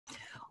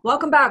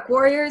Welcome back,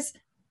 warriors.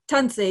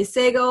 Tansei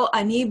Sego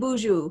Ani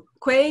Buju,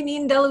 Kwe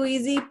Nin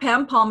Deluizi,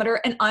 Pam Palmater,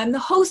 and I'm the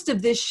host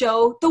of this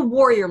show, The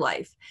Warrior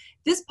Life.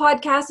 This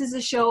podcast is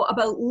a show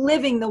about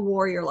living the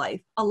warrior life,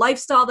 a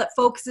lifestyle that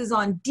focuses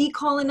on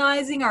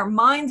decolonizing our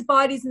minds,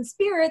 bodies, and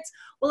spirits,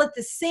 while at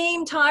the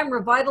same time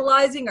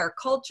revitalizing our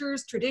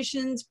cultures,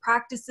 traditions,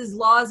 practices,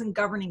 laws, and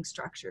governing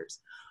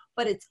structures.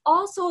 But it's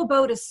also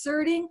about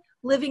asserting,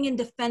 living, and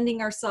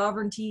defending our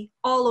sovereignty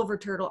all over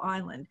Turtle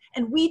Island.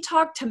 And we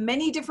talk to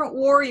many different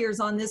warriors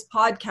on this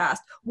podcast,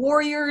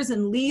 warriors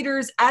and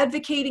leaders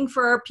advocating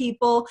for our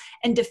people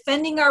and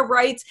defending our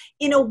rights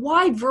in a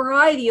wide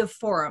variety of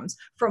forums,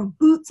 from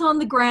boots on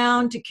the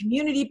ground to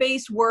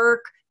community-based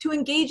work to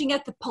engaging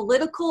at the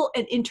political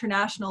and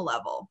international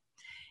level.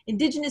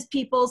 Indigenous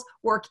peoples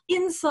work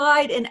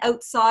inside and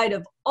outside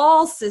of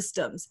all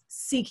systems,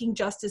 seeking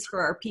justice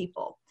for our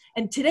people.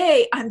 And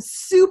today, I'm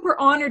super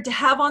honored to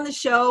have on the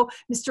show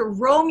Mr.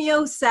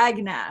 Romeo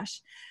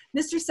Saganash.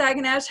 Mr.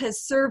 Saganash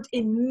has served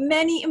in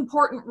many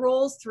important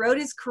roles throughout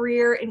his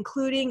career,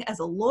 including as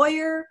a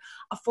lawyer,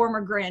 a former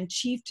Grand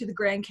Chief to the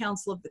Grand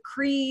Council of the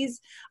Crees,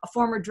 a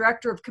former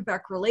Director of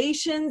Quebec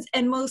Relations,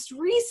 and most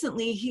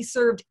recently, he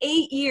served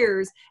 8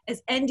 years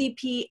as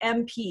NDP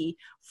MP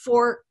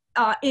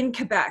in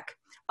Quebec,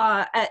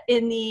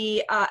 in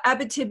the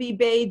Abitibi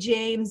Bay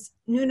James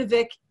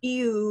Nunavik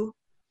EU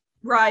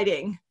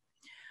riding.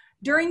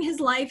 During his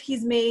life,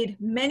 he's made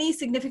many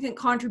significant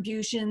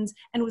contributions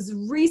and was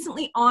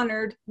recently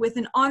honored with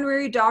an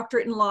honorary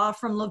doctorate in law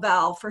from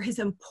Laval for his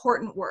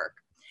important work.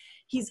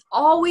 He's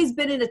always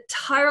been a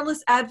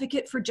tireless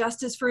advocate for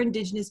justice for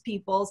Indigenous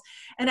peoples,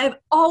 and I've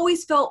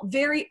always felt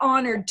very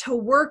honored to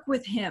work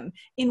with him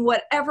in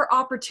whatever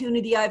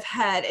opportunity I've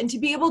had and to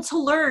be able to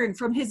learn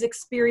from his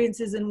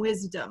experiences and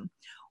wisdom.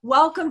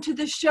 Welcome to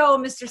the show,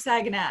 Mr.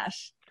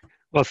 Saganash.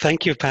 Well,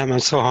 thank you, Pam. I'm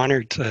so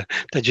honored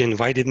that you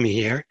invited me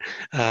here.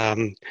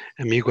 And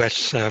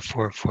miigwech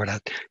for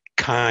that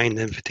kind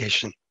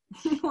invitation.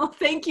 Well,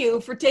 thank you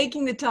for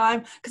taking the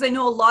time, because I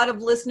know a lot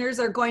of listeners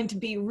are going to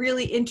be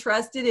really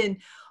interested in,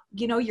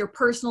 your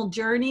personal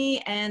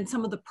journey and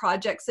some of the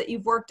projects that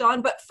you've worked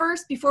on. But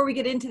first, before we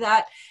get into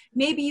that,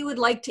 maybe you would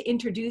like to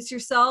introduce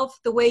yourself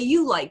the way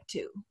you like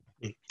to.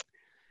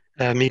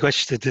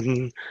 Miigwech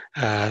din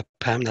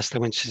Pam nasta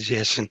when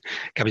suggestion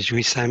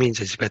kabijui samin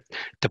zibet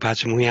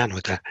tabajamuyan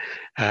with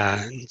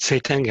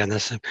Satan and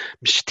as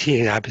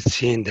mishti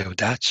abitsin the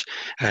Dutch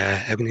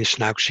ebnish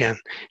naukshan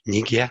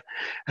nigia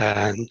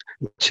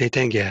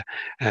Satan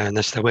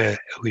nasta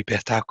we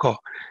betako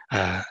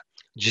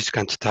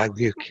jiskant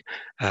taguk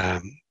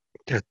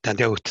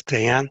tadeu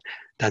tayan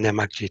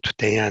danemakji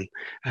tutayan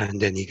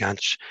and then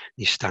iganch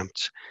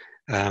nistamt.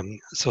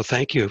 So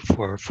thank you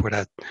for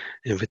that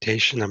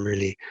invitation. I'm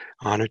really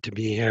honored to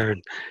be here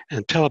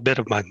and tell a bit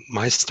of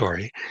my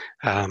story.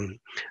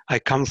 I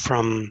come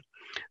from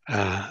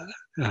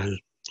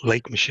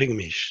Lake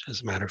Michigamme,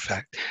 as a matter of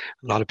fact.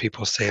 A lot of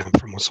people say I'm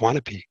from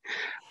Waswanipi,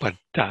 but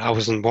I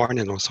wasn't born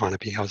in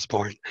Waswanipi. I was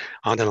born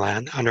on the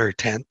land, under a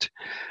tent,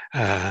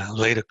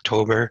 late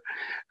October,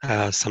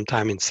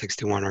 sometime in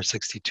 61 or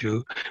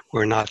 62.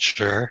 We're not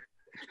sure.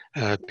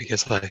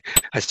 Because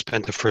I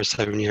spent the first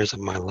 7 years of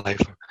my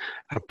life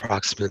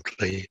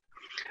approximately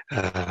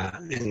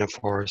in the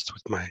forest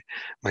with my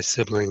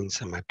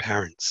siblings and my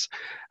parents.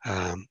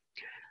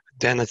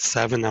 Then at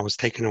 7, I was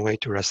taken away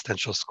to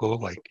residential school,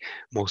 like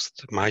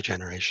most of my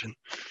generation,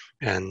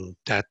 and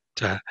that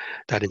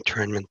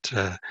internment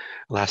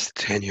lasted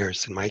 10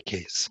 years in my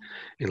case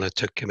in Le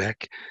Tuc,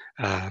 Quebec.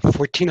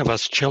 14 of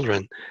us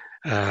children,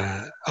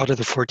 out of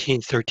the 14,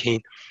 13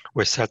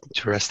 were sent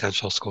to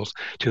residential schools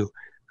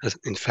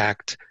in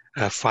fact,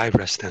 5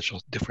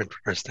 different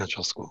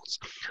residential schools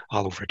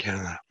all over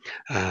Canada,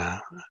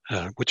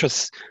 which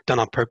was done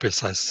on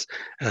purpose, as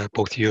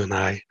both you and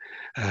I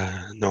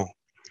know.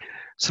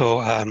 So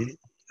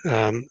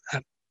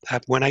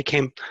when I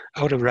came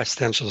out of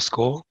residential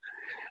school,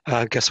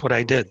 guess what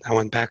I did? I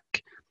went back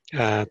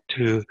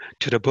to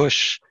the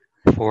bush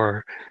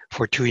for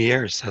 2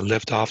 years. I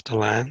lived off the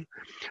land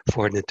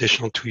for an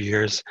additional 2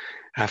 years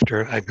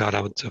after I got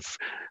out of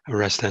a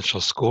residential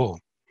school.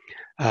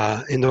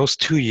 In those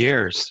 2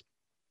 years,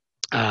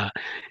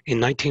 in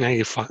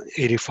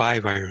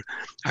 1985, I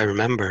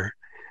remember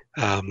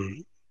I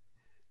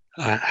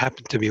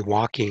happened to be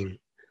walking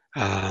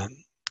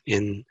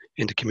in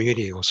the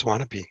community of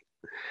Waswanipi,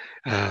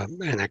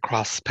 and I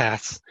crossed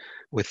paths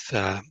with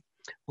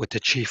the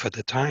chief at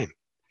the time,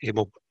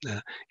 Abel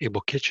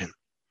Kitchen,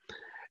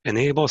 and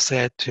Abel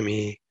said to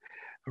me,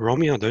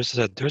 "Romeo, there's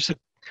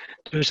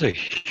a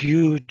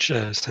huge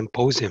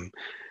symposium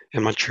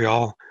in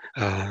Montreal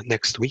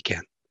next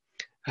weekend.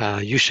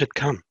 You should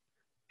come.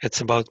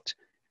 It's about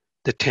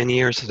the 10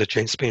 years of the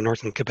James Bay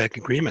Northern Quebec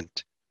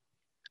Agreement.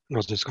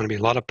 There's going to be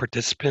a lot of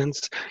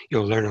participants.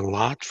 You'll learn a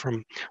lot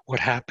from what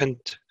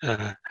happened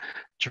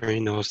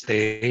during those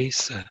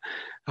days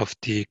of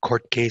the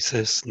court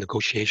cases,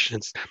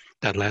 negotiations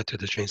that led to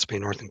the James Bay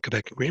Northern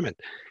Quebec Agreement."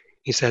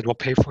 He said, "We'll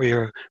pay for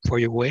your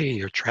way,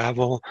 your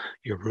travel,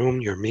 your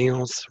room, your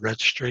meals,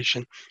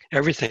 registration,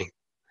 everything."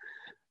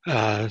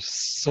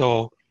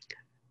 So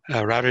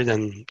rather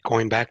than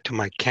going back to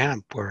my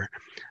camp where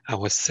I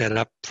was set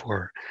up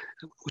for,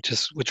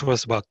 which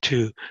was about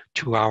two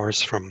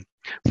hours from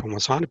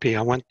Wasanabe,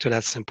 I went to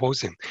that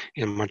symposium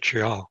in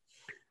Montreal,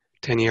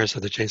 10 years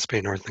of the James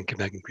Bay Northern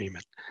Quebec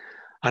Agreement.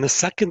 On the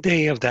second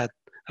day of that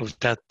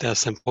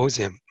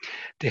symposium,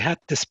 they had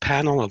this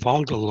panel of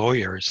all the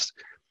lawyers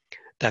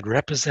that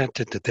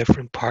represented the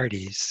different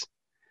parties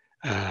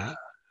to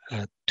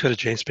the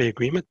James Bay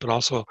Agreement, but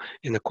also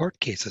in the court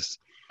cases.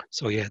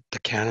 So you had the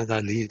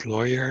Canada lead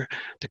lawyer,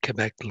 the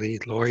Quebec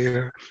lead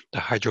lawyer, the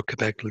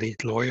Hydro-Quebec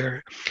lead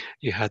lawyer,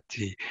 you had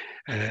the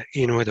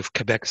Inuit of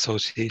Quebec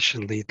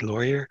Association lead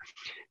lawyer,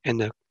 and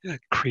the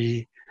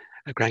Cree,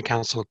 Grand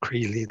Council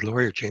Cree lead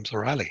lawyer, James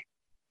O'Reilly,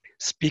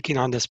 speaking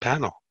on this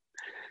panel.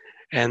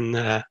 And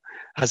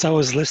as I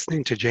was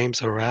listening to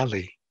James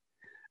O'Reilly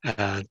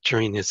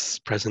during his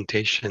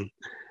presentation,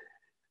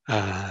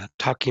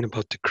 talking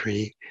about the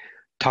Cree,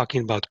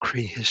 talking about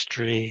Cree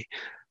history,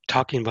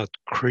 talking about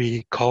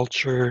Cree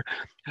culture,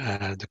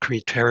 the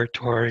Cree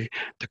territory,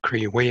 the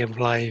Cree way of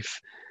life,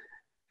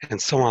 and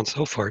so on and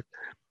so forth,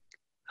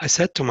 I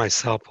said to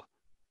myself,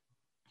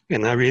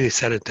 and I really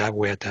said it that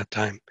way at that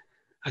time,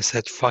 I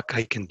said, fuck,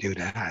 I can do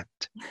that.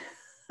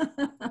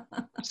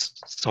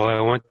 So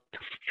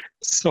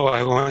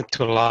I went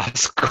to law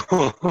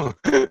school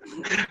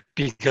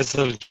because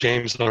of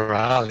James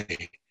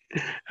O'Reilly,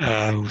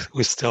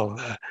 who's still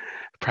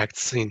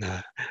practicing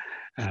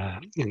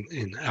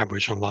in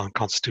Aboriginal law and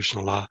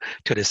constitutional law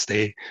to this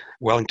day,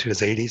 well into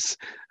his 80s.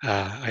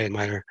 I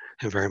admire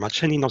him very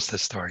much, and he knows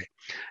this story.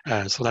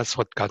 So that's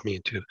what got me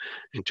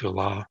into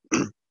law.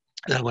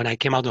 When I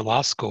came out of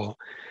law school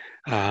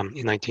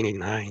in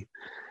 1989,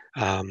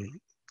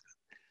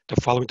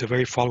 the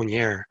very following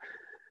year,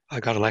 I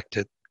got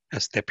elected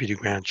as Deputy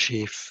Grand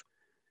Chief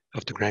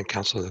of the Grand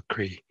Council of the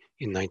Cree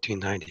in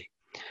 1990.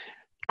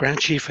 Grand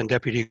Chief and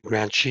Deputy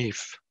Grand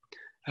Chief,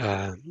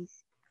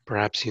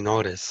 perhaps you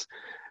notice,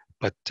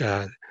 but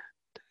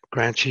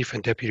Grand Chief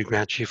and Deputy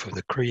Grand Chief of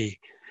the Cree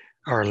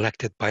are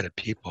elected by the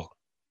people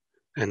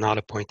and not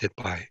appointed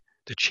by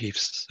the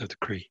chiefs of the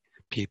Cree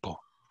people.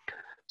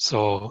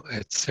 So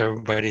it's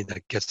everybody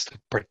that gets to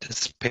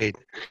participate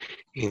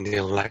in the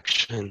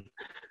election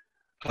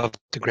of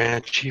the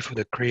Grand Chief of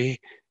the Cree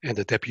and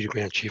the Deputy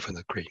Grand Chief of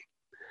the Cree.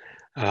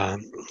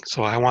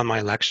 So I won my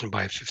election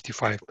by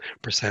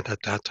 55%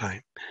 at that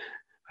time.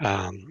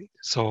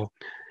 So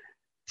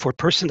for a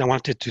person that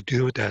wanted to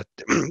do that,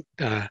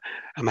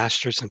 a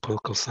master's in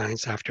political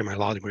science after my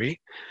law degree,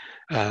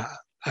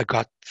 I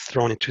got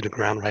thrown into the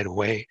ground right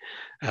away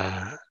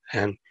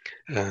and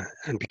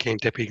became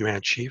Deputy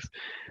Grand Chief,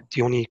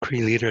 the only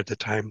Cree leader at the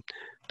time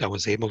that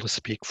was able to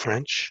speak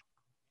French.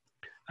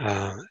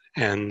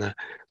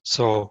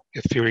 So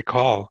if you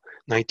recall,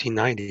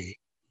 1990,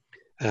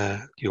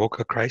 the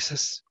Oka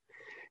crisis,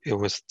 it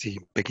was the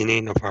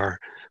beginning of our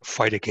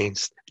fight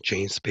against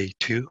James Bay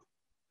II.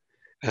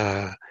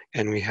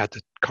 And we had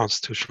the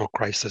constitutional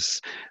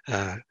crisis,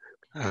 the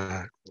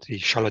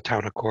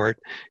Charlottetown Accord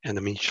and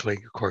the Meech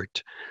Lake Accord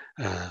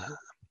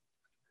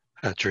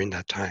during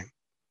that time.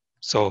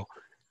 So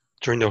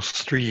during those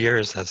 3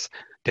 years as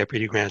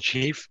Deputy Grand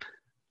Chief,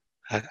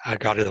 I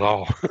got it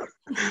all.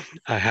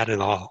 I had it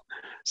all.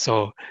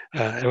 So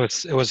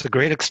it was a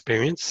great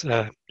experience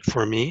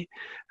for me,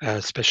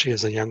 especially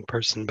as a young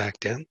person back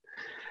then.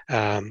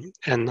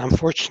 And I'm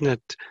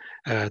fortunate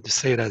to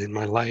say that in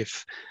my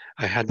life,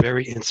 I had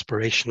very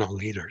inspirational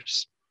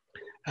leaders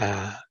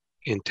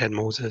in Ted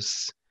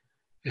Moses,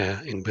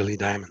 in Billy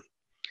Diamond.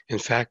 In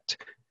fact,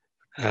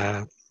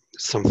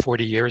 some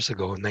 40 years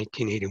ago, in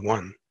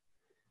 1981,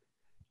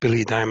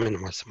 Billy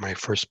Diamond was my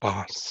first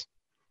boss.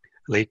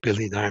 Late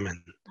Billy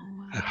Diamond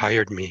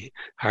hired me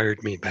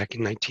back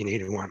in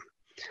 1981.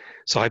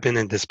 So I've been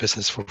in this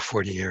business for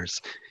 40 years,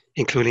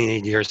 including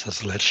 8 years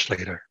as a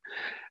legislator.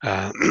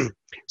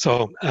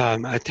 So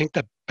I think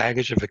the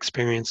baggage of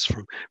experience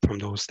from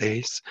those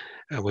days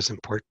was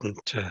important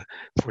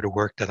for the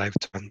work that I've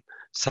done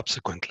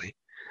subsequently.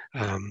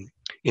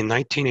 In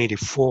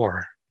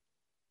 1984,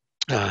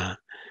 I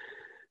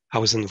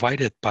was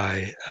invited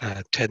by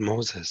Ted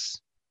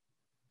Moses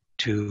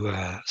to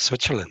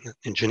Switzerland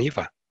in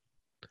Geneva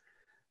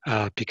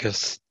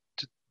because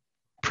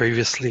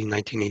previously in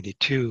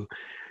 1982,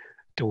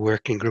 the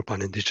Working Group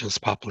on Indigenous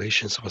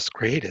Populations was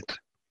created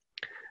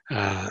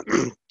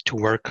to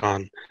work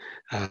on,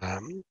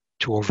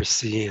 to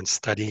oversee and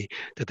study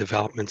the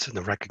developments and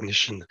the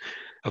recognition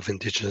of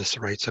Indigenous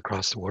rights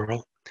across the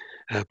world,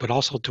 but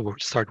also to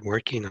start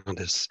working on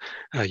this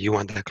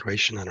UN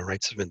Declaration on the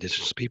Rights of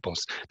Indigenous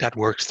Peoples. That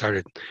work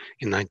started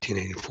in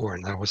 1984,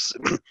 and that was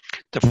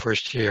the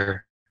first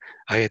year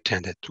I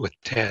attended with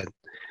Ted.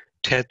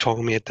 Ted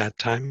told me at that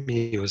time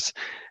he was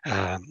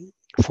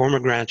former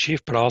Grand Chief,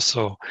 but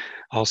also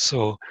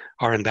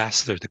our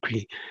ambassador, the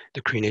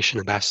Cree Nation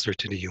ambassador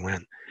to the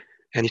UN.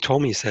 And he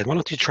told me, he said, why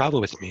don't you travel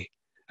with me?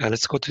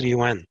 Let's go to the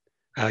UN.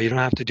 You don't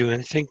have to do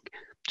anything.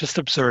 Just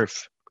observe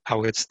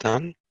how it's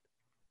done.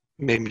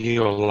 Maybe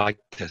you'll like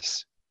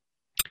this.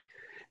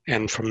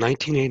 And from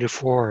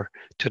 1984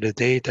 to the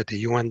day that the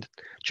UN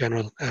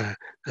General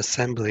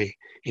Assembly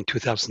in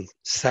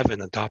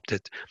 2007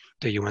 adopted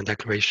the UN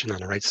Declaration on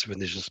the Rights of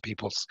Indigenous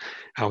Peoples,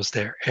 I was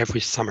there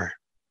every summer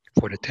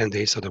for the 10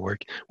 days of the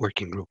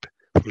working group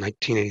from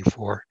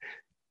 1984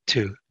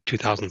 to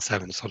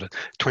 2007. So the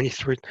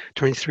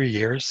 23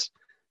 years,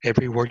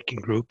 every working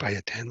group I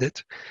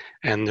attended.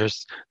 And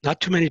there's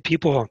not too many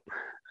people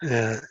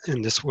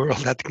in this world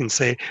that can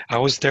say, I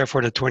was there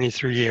for the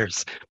 23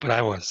 years, but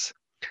I was.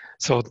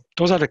 So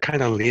those are the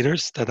kind of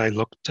leaders that I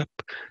looked up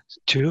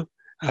to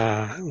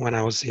when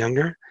I was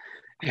younger.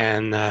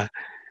 And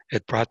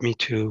it brought me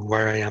to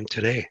where I am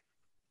today.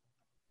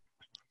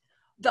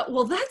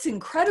 Well, that's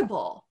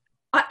incredible.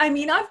 I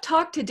mean, I've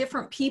talked to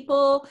different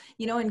people,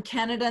 you know, in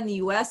Canada and the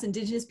US,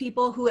 Indigenous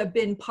people who have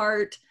been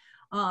part,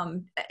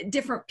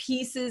 different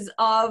pieces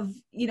of,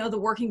 you know, the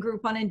working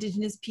group on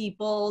Indigenous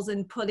peoples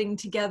and putting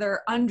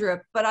together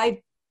UNDRIP. But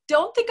I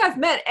don't think I've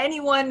met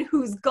anyone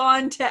who's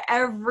gone to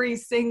every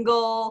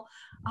single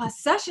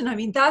session. I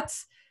mean,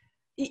 that's,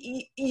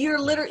 you were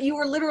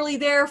literally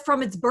there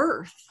from its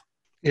birth.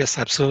 Yes,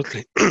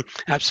 absolutely.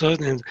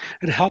 Absolutely. And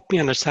it helped me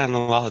understand a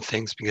lot of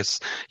things because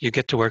you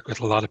get to work with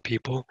a lot of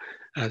people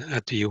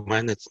at the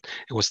UN. It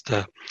was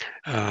the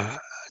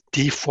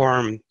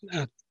forum,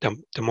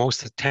 the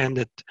most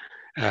attended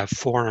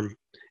forum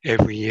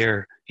every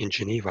year in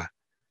Geneva.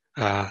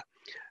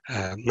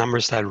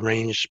 Numbers that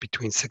range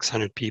between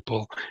 600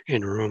 people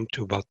in a room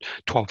to about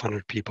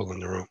 1,200 people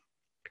in the room.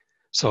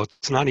 So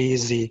it's not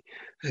easy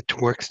to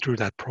work through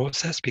that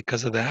process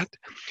because of that.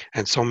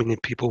 And so many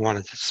people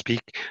wanted to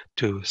speak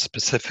to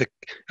specific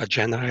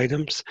agenda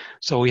items.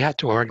 So we had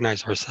to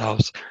organize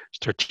ourselves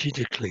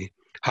strategically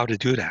how to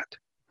do that.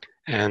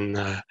 And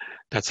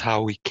that's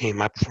how we came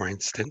up, for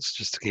instance,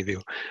 just to give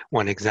you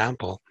one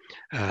example,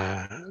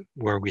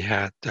 where we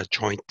had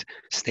joint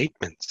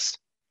statements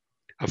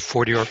of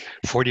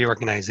 40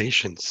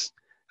 organizations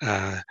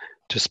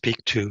to speak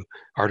to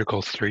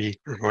Article 3,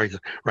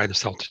 right of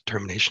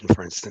self-determination,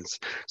 for instance.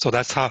 So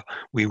that's how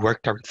we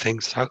worked our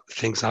things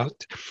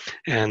out.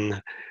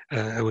 And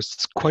it was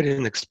quite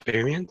an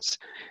experience.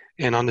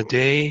 And on the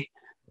day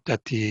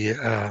that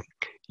the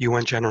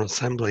UN General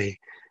Assembly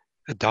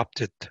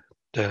adopted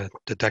the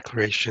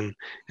declaration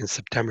in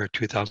September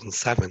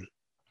 2007,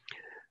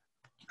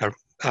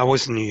 I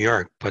was in New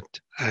York, but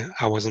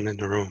I wasn't in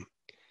the room.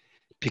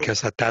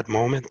 Because at that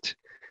moment,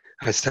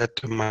 I said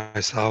to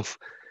myself,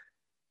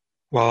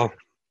 well,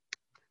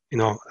 you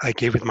know, I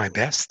gave it my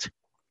best.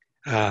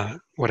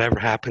 Whatever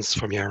happens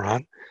from here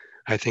on,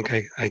 I think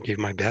I gave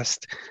my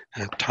best.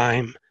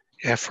 Time,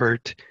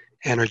 effort,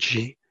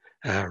 energy,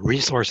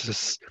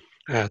 resources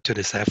to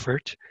this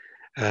effort.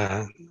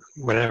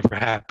 Whatever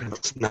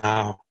happens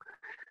now,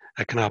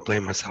 I cannot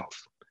blame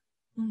myself.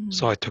 Mm-hmm.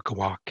 So I took a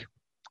walk.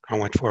 I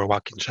went for a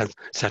walk in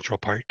Central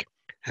Park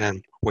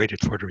and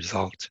waited for the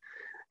result.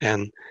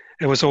 And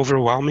it was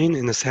overwhelming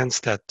in the sense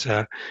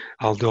that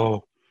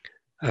although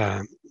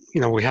you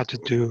know, we had to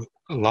do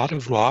a lot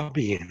of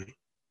lobbying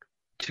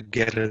to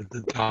get it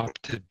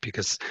adopted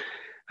because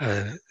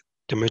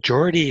the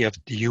majority of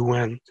the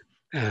UN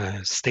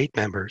state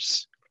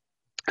members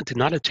did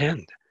not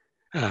attend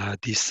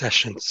these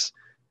sessions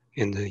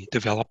in the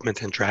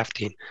development and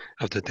drafting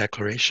of the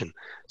declaration.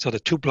 So the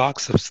two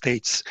blocks of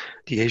states,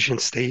 the Asian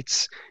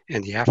states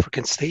and the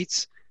African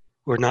states,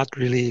 were not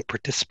really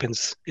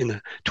participants in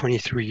a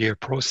 23-year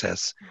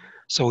process.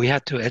 So we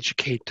had to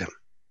educate them.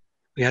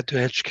 We had to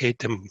educate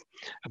them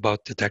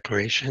about the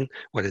declaration,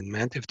 what it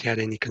meant. If they had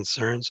any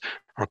concerns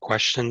or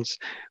questions,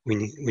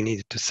 we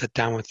needed to sit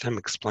down with them,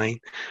 explain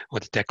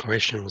what the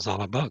declaration was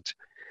all about.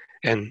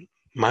 And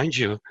mind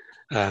you,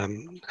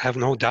 have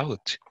no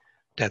doubt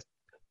that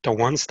the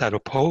ones that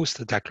opposed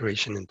the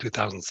declaration in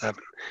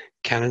 2007,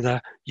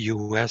 Canada,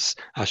 US,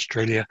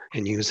 Australia,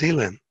 and New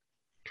Zealand,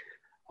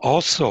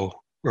 also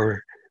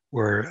were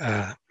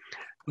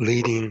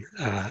leading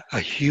a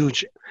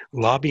huge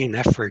lobbying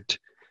effort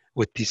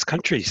with these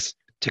countries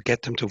to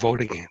get them to vote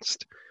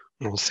against.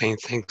 You know, saying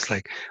things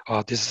like,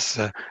 "Oh, this is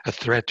a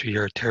threat to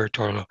your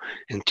territorial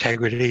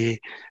integrity,"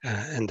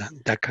 and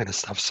that kind of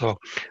stuff. So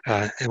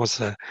it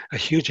was a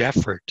huge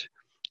effort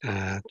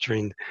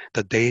during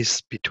the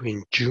days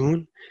between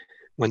June,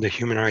 when the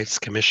Human Rights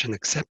Commission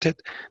accepted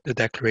the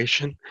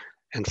declaration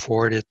and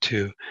forwarded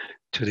to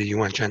the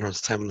UN General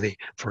Assembly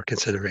for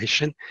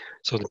consideration.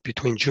 So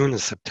between June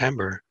and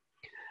September,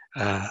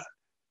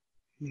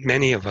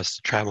 many of us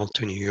traveled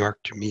to New York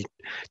to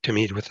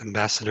meet with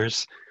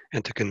ambassadors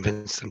and to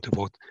convince them to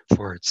vote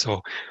for it.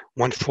 So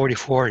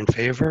 144 in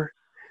favor,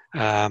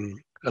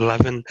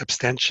 11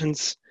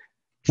 abstentions,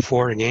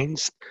 4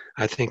 against,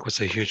 I think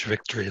was a huge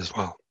victory as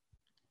well.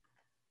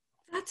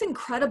 That's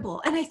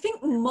incredible. And I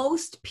think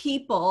most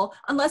people,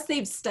 unless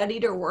they've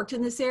studied or worked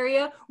in this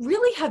area,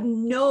 really have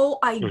no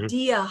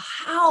idea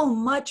how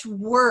much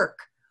work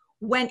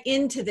went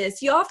into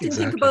this. You often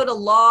think about a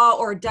law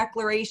or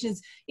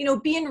declarations, you know,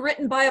 being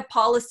written by a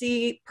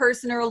policy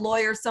person or a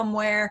lawyer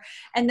somewhere,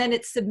 and then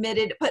it's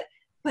submitted. But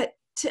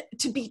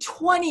to be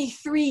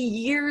 23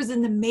 years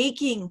in the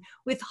making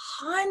with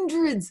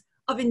hundreds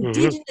of Mm-hmm.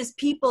 Indigenous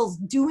peoples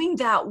doing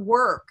that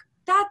work.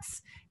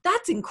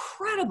 That's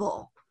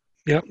incredible.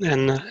 Yep,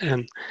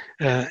 and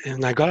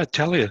I gotta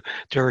tell you,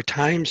 there were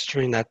times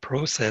during that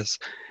process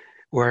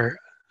where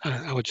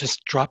I would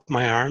just drop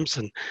my arms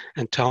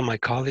and tell my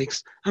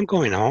colleagues, "I'm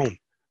going home.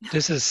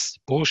 This is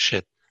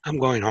bullshit. I'm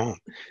going home,"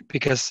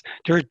 because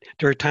there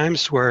are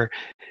times where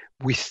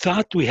we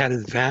thought we had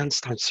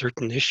advanced on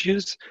certain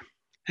issues,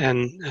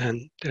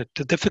 and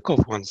the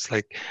difficult ones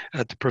like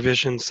the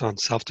provisions on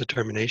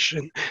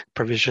self-determination,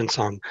 provisions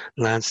on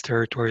lands,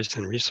 territories,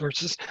 and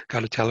resources.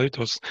 Got to tell you,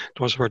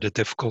 those were the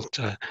difficult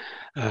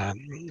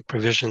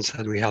provisions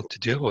that we had to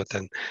deal with.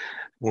 And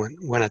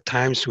when at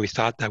times we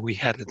thought that we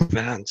had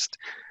advanced,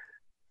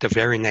 the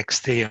very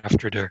next day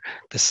after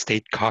the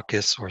state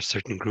caucus or a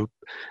certain group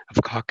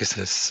of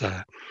caucuses,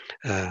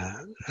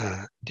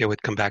 they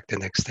would come back the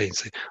next day and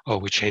say, "Oh,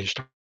 we changed."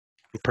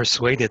 I'm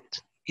persuaded,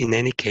 in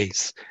any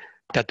case,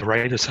 that the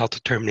right of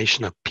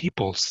self-determination of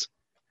peoples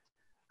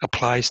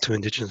applies to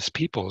Indigenous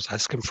peoples,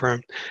 as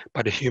confirmed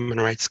by the Human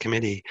Rights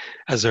Committee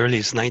as early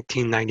as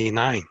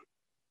 1999.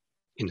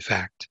 In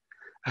fact,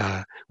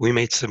 we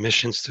made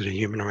submissions to the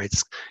Human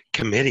Rights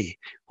Committee,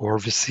 who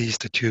oversees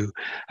the two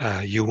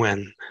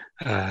UN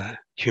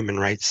human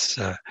rights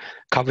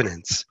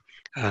covenants.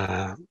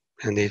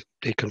 And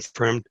they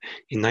confirmed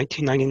in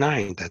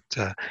 1999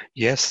 that,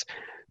 yes,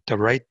 the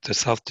right to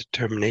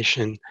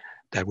self-determination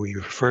that we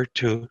refer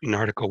to in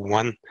Article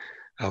 1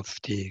 of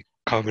the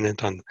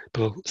Covenant on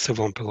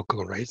Civil and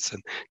Political Rights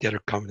and the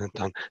other Covenant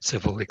on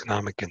Civil,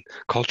 Economic, and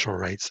Cultural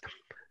Rights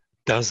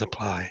does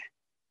apply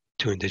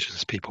to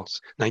Indigenous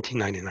peoples.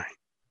 1999.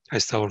 I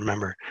still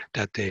remember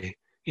that day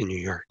in New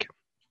York.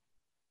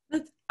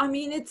 I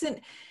mean,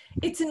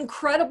 it's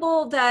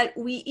incredible that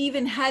we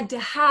even had to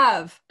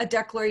have a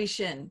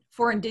declaration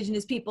for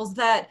Indigenous peoples,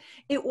 that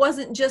it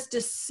wasn't just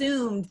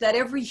assumed that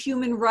every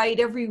human right,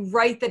 every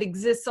right that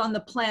exists on the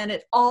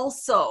planet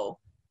also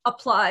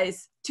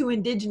applies to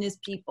Indigenous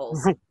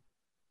peoples.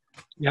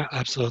 Yeah,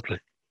 absolutely.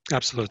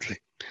 Absolutely.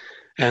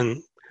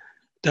 And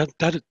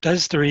that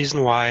is the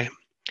reason why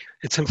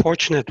it's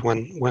unfortunate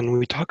when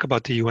we talk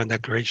about the UN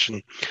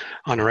Declaration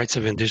on the Rights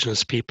of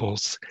Indigenous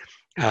Peoples,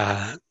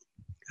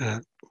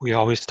 we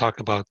always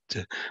talk about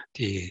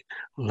the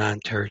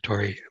land,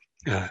 territory,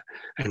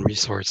 and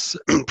resource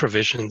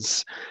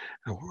provisions,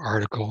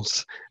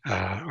 articles,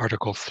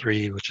 Article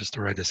 3, which is the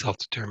right of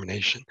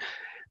self-determination.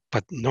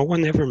 But no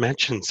one ever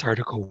mentions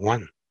Article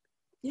 1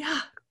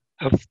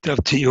 of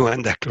the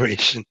UN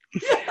Declaration,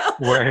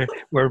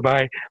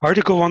 whereby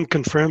Article 1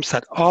 confirms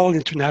that all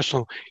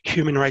international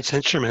human rights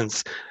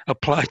instruments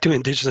apply to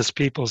Indigenous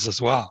peoples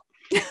as well,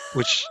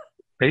 which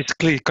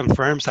basically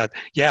confirms that,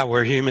 yeah,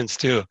 we're humans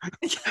too,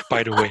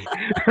 by the way.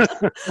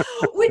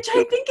 Which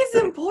I think is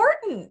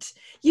important,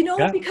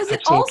 because absolutely.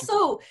 it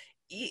also,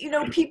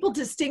 people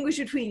distinguish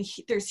between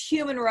there's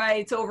human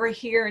rights over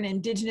here and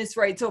Indigenous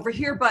rights over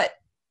here, but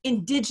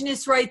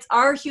Indigenous rights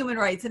are human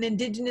rights and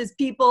Indigenous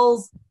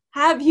peoples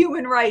have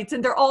human rights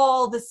and they're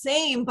all the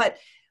same. But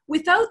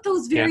without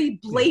those very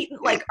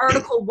blatant, like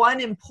Article 1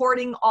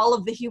 importing all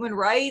of the human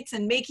rights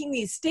and making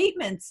these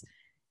statements,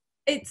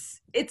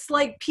 it's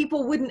like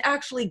people wouldn't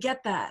actually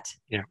get that.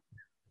 Yeah.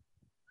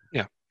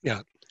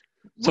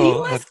 So you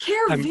must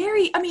care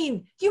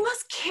you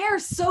must care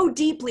so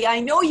deeply.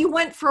 I know you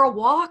went for a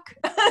walk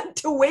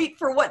to wait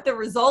for what the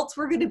results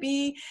were going to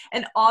be,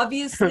 and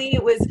obviously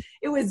it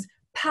was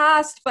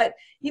passed, but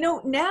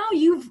now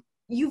you've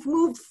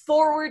moved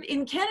forward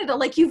in Canada.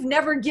 Like, you've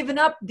never given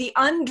up the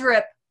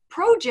UNDRIP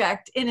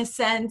project, in a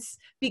sense,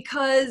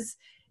 because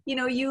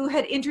you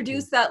had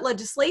introduced that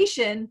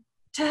legislation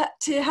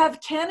to have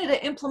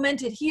Canada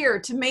implemented here,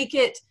 to make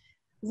it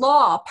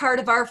law, part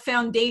of our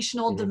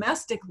foundational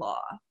domestic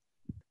law.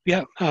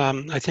 Yeah,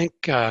 I think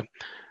that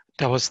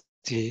was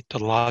the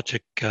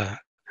logic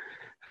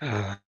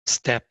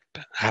step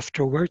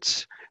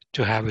afterwards,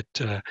 to have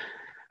it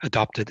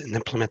adopted and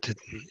implemented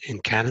in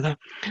Canada,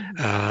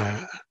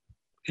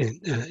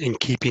 in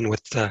keeping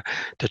with the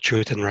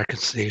Truth and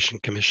Reconciliation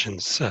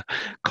Commission's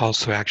calls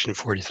to action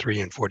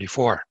 43 and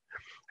 44.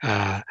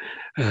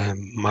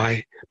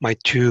 My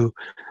two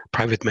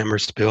private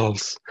members'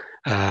 bills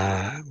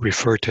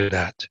refer to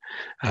that.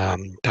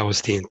 That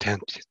was the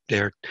intent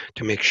there,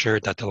 to make sure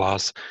that the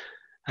laws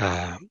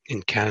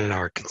in Canada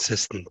are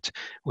consistent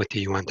with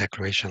the UN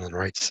Declaration on the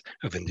Rights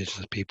of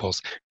Indigenous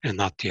Peoples, and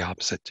not the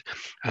opposite,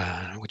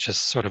 which is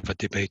sort of a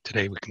debate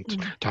today. We can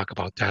talk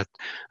about that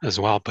as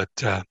well. But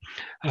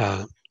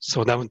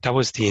so that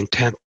was the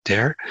intent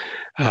there.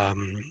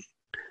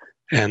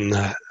 And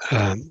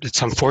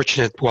it's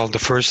unfortunate. Well, the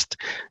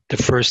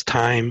first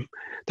time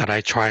that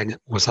I tried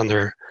was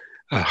under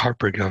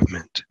Harper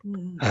government.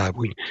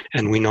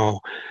 We know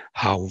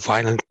how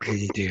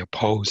violently they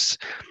oppose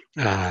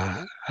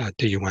the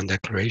UN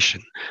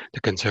Declaration, the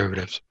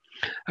Conservatives.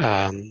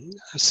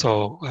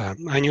 So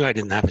I knew I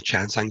didn't have a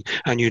chance.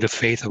 I knew the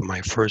fate of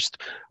my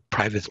first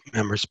private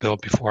member's bill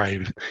before I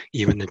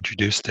even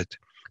introduced it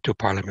to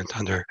Parliament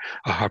under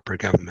a Harper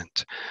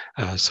government.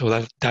 So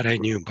that I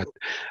knew, but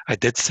I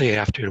did say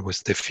after it was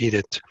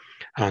defeated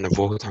on a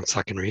vote on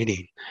second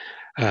reading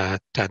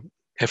that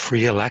if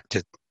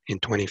re-elected in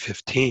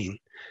 2015,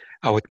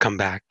 I would come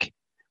back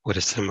with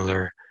a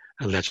similar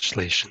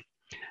legislation,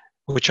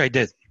 which I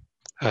did.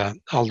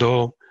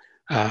 Although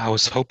I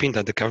was hoping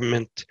that the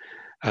government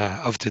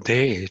of the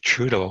day,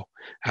 Trudeau,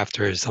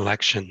 after his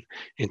election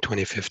in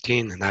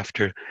 2015 and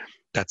after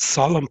that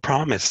solemn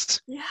promise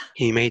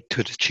he made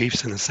to the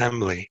chiefs in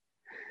assembly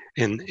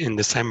in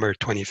December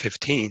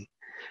 2015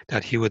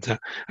 that he would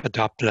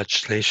adopt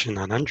legislation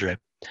on UNDRIP,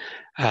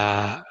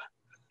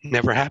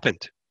 never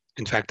happened.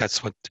 In fact,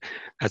 that's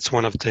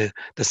one of the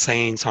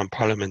sayings on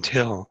Parliament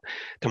Hill.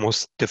 The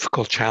most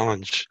difficult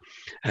challenge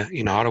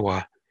in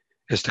Ottawa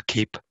is to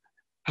keep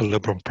a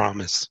Liberal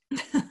promise.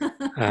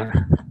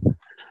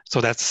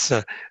 So that's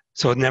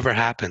so it never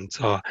happened.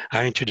 So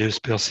I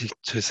introduced Bill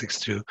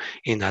C-262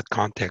 in that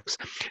context,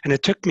 and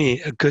it took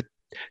me a good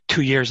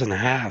 2.5 years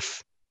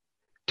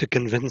to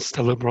convince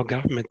the Liberal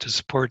government to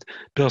support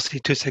Bill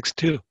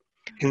C-262,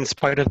 in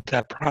spite of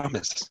that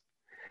promise.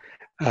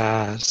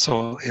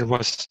 So it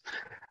was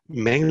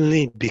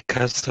mainly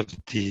because of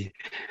the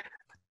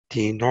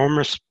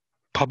enormous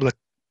public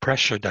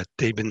pressure that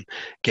they've been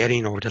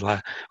getting over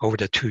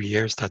the 2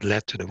 years that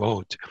led to the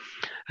vote,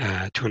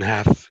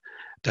 2.5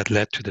 that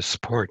led to the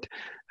support.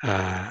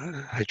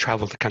 I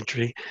traveled the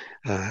country.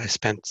 I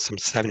spent some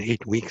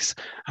 7-8 weeks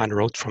on the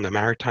road from the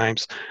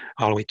Maritimes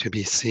all the way to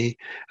BC,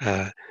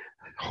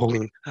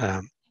 holding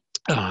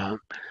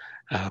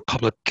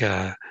public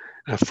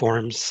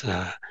forums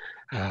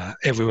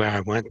everywhere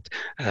I went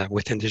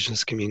with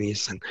Indigenous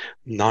communities and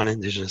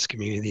non-Indigenous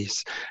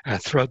communities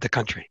throughout the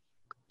country,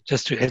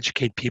 just to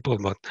educate people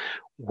about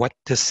what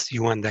this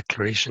UN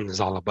declaration is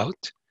all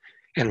about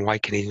and why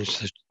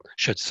Canadians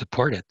should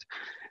support it.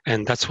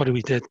 And that's what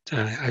we did.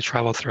 I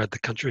traveled throughout the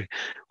country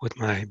with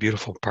my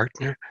beautiful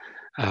partner,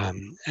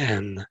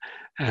 and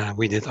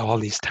we did all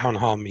these town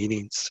hall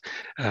meetings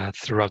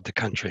throughout the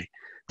country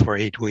for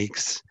 8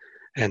 weeks.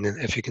 And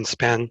if you can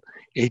spend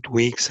 8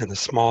 weeks in a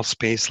small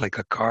space like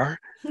a car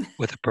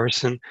with a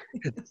person,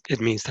 it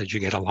means that you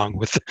get along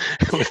with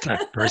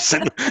that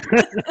person.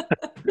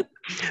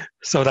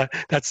 So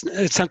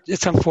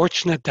it's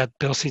unfortunate that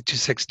Bill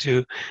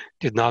C-262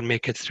 did not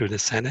make it through the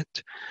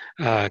Senate,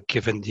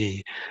 given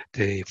the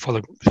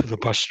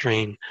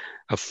filibustering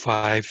of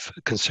 5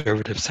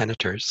 Conservative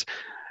senators,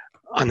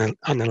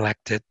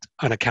 unelected,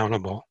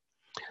 unaccountable.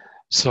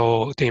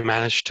 So they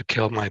managed to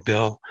kill my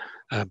bill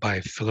by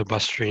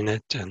filibustering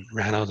it and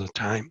ran out of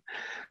time.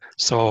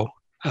 So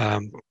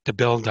the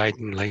bill died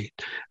in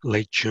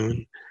late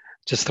June,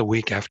 just a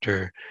week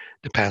after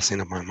the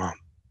passing of my mom.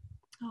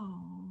 Oh.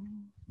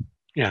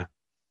 Yeah.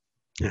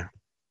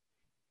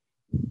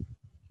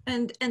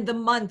 And the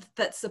month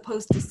that's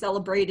supposed to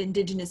celebrate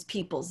Indigenous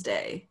Peoples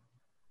Day,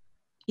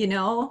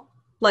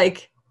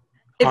 like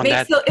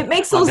it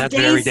makes those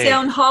days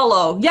sound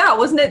hollow. Yeah,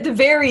 wasn't it the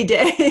very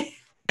day?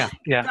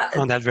 Yeah,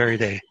 on that very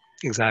day,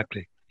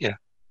 exactly. Yeah.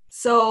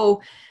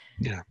 So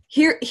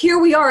here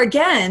we are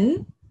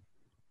again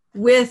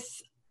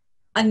with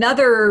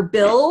another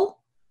bill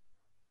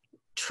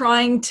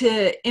trying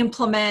to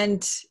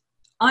implement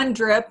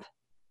UNDRIP,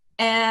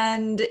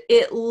 and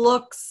it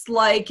looks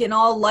like in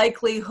all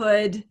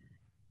likelihood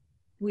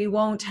we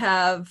won't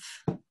have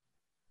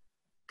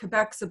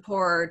Quebec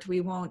support, we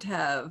won't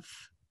have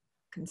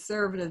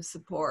Conservative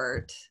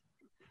support.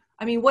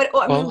 I mean, what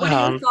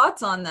are your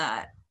thoughts on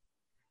that?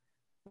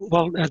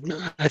 Well,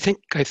 I think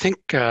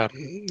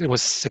it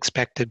was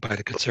expected by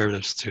the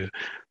Conservatives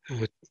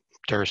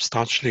they're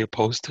staunchly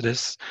opposed to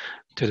this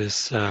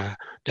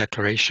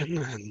declaration,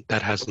 and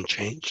that hasn't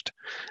changed.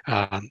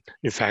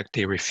 In fact,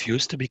 they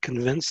refuse to be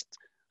convinced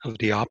of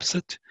the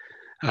opposite,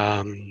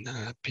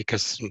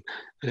 because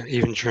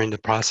even during the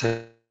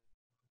process,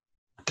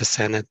 the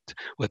Senate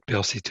with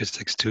Bill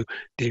C-262,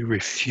 they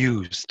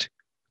refused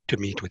to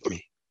meet with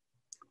me,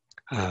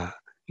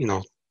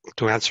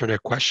 to answer their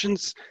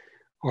questions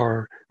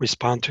or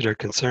respond to their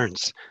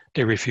concerns.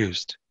 They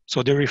refused.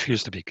 So they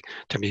refused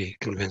to be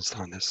convinced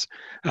on this.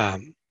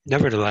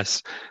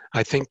 Nevertheless,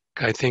 I think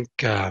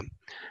it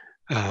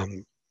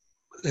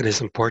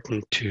is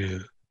important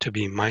to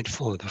be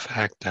mindful of the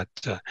fact that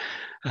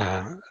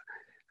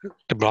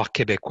the Bloc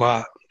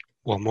Québécois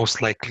will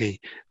most likely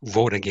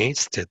vote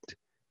against it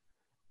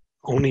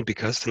only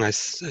because, and I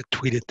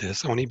tweeted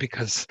this, only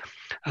because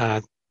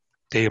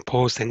they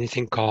opposed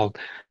anything called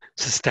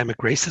systemic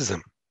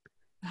racism.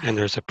 And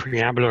there's a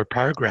preambular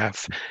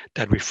paragraph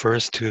that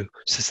refers to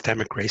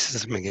systemic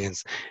racism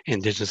against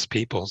Indigenous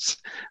peoples.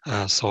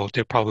 So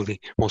they probably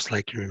most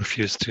likely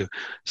refuse to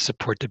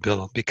support the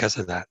bill because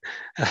of that,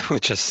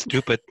 which is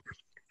stupid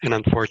and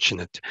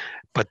unfortunate.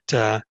 But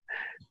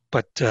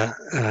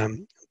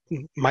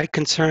my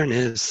concern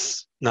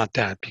is not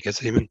that,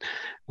 because even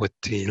with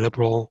the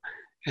Liberal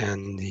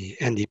and the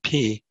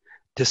NDP,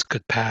 this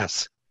could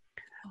pass.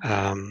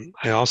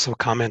 I also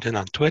commented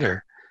on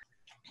Twitter.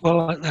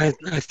 Well,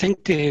 I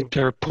think the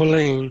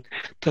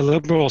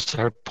Liberals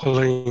are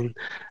pulling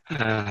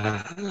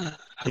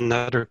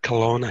another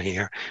Kelowna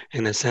here,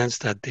 in the sense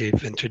that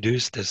they've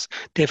introduced this.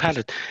 They've had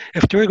it.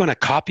 If they were going to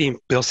copy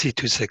Bill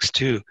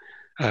C-262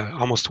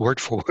 almost word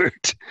for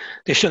word,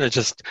 they should have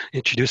just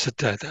introduced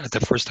it at the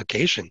first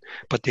occasion.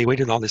 But they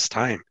waited all this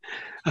time.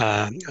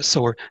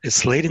 So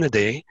it's late in the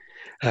day.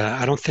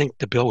 I don't think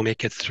the bill will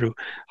make it through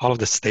all of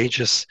the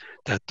stages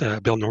that the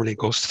bill normally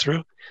goes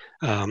through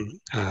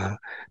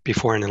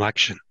before an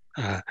election.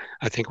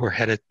 I think we're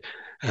headed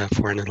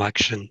for an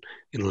election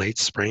in late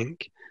spring.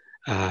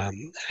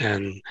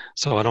 And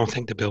so I don't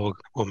think the bill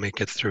will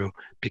make it through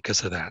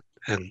because of that.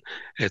 And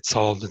it's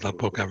all the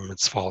Liberal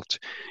government's fault,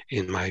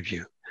 in my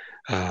view.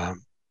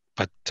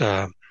 But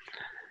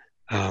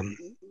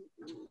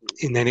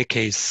in any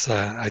case,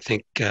 I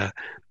think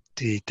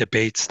the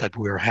debates that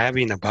we're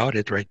having about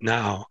it right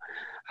now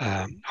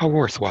are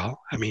worthwhile.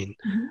 I mean,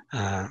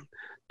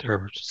 there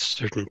are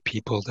certain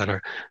people that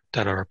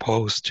are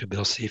opposed to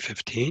Bill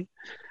C-15,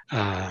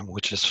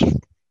 which is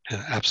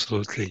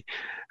absolutely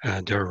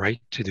their right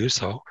to do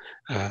so.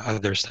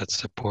 Others that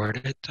support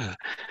it.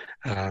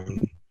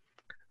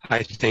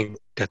 I think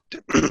that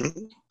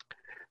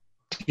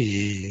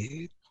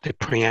the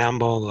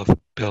preamble of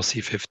Bill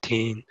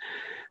C-15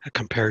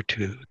 compared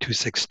to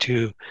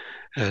 262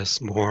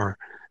 is more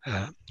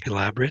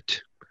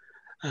elaborate.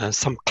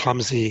 Some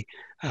clumsy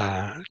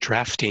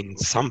drafting,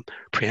 some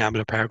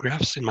preamble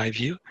paragraphs, in my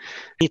view.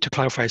 Need to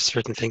clarify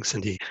certain things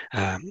in the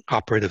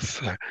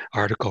operative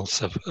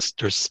articles.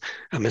 There's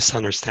a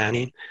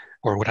misunderstanding,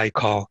 or what I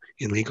call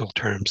in legal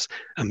terms,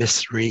 a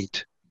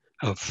misread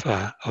of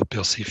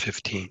Bill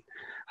C-15.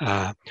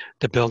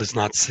 The bill does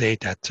not say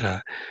that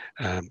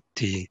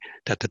the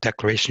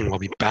declaration will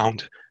be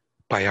bound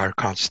by our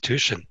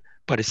Constitution,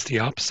 but it's the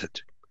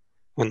opposite.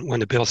 When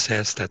the bill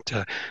says that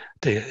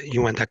the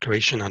UN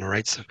Declaration on the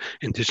Rights of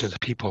Indigenous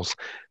Peoples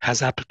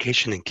has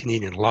application in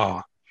Canadian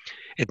law,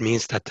 it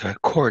means that the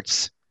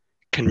courts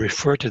can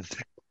refer to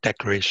the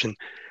declaration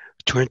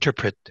to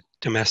interpret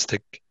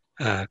domestic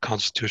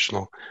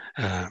constitutional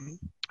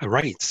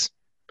rights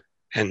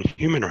and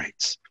human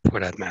rights, for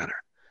that matter.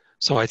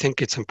 So I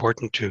think it's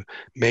important to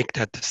make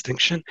that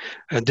distinction.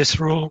 This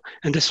rule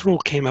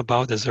came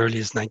about as early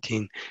as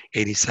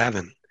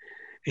 1987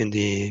 in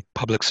the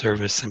Public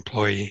Service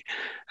Employee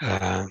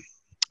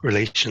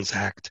Relations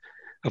Act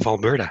of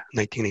Alberta,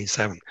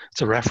 1987.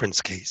 It's a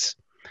reference case.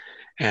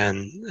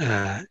 And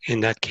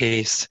in that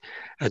case,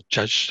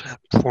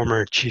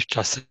 former Chief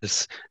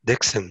Justice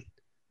Dixon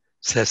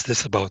says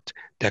this about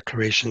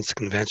declarations,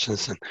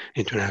 conventions, and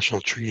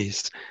international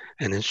treaties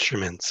and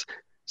instruments,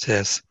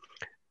 says,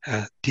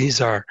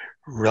 these are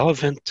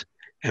relevant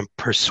and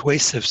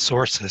persuasive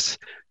sources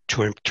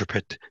to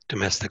interpret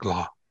domestic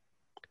law.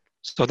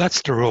 So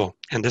that's the rule,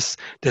 and this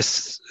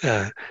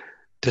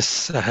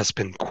has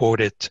been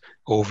quoted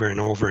over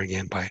and over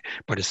again by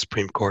the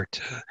Supreme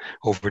Court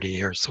over the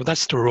years. So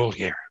that's the rule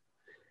here,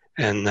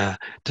 and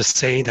to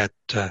say that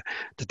the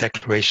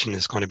declaration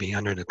is going to be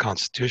under the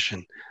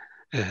Constitution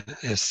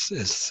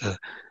is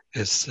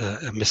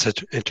a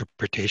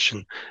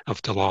misinterpretation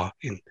of the law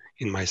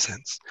in my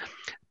sense.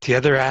 The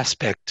other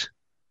aspect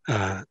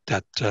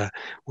that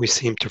we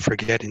seem to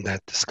forget in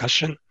that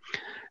discussion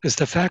is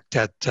the fact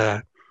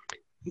that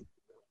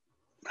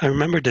I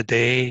remember the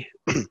day,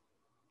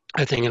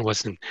 I think it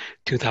was in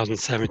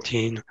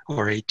 2017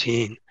 or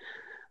 18,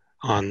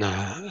 on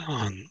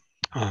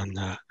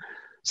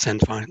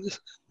St.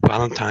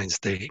 Valentine's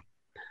Day.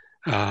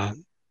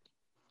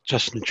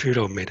 Justin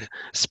Trudeau made a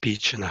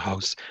speech in the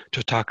House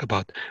to talk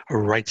about a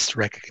rights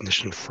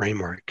recognition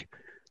framework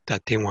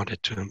that they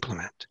wanted to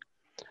implement.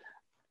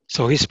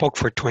 So he spoke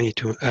for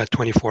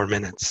 24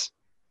 minutes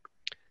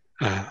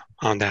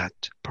on that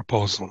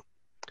proposal,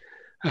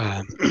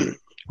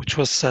 which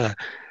was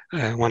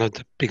one of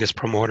the biggest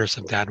promoters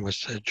of that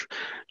was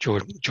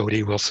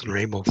Jody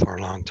Wilson-Raybould for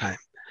a long time.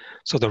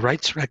 So the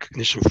rights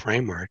recognition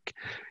framework,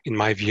 in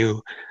my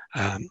view,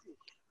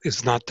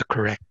 is not the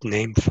correct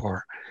name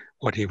for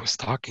what he was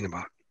talking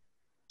about.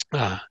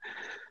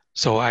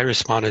 So I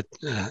responded,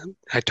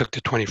 I took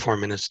the 24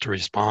 minutes to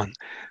respond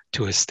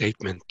to his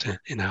statement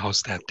in the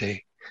House that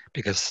day,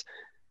 because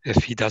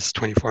if he does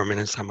 24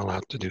 minutes, I'm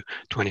allowed to do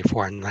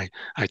 24, and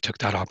I took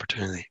that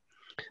opportunity.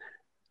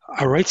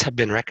 Our rights have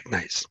been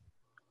recognized.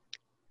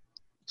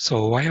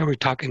 So why are we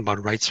talking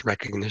about rights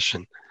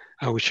recognition?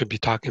 We should be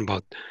talking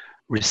about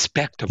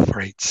respect of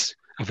rights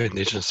of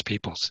Indigenous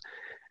peoples.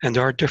 And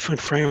there are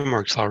different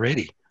frameworks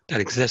already that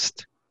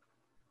exist.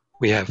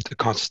 We have the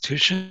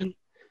Constitution,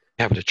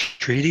 we have the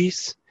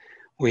treaties,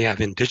 we have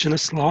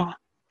Indigenous law,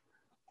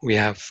 we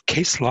have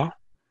case law,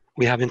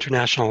 we have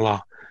international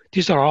law.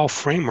 These are all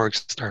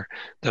frameworks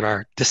that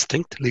are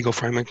distinct, legal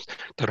frameworks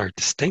that are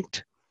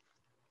distinct,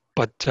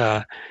 but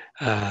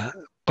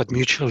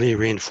mutually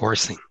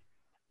reinforcing.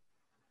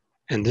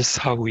 And this is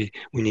how we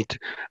need to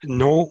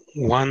know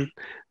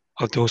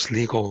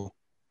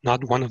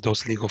not one of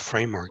those legal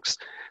frameworks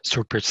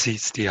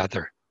supersedes the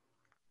other.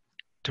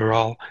 They're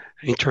all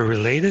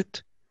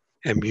interrelated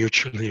and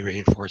mutually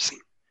reinforcing.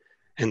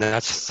 And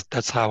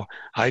that's how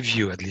I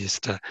view, at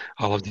least,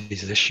 all of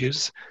these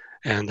issues.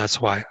 And that's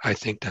why I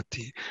think that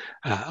the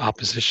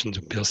opposition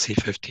to Bill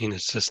C-15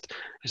 is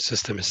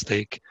just a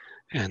mistake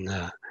and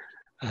a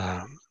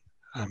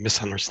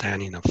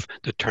misunderstanding of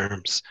the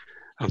terms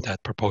of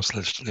that proposed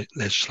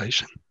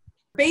legislation.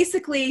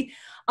 Basically,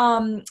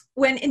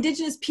 when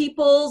Indigenous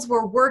peoples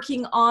were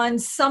working on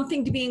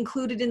something to be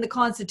included in the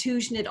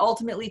Constitution, it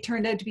ultimately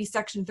turned out to be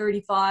Section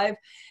 35.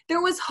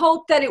 There was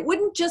hope that it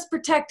wouldn't just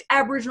protect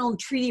Aboriginal and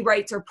treaty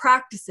rights or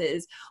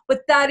practices,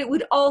 but that it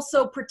would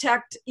also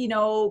protect,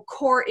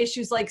 core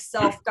issues like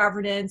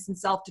self-governance and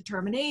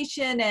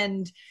self-determination.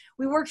 And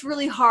we worked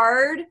really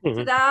hard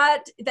for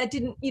that. That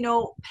didn't,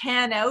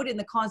 pan out in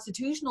the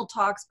constitutional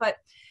talks, but,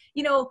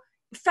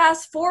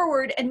 fast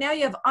forward and now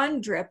you have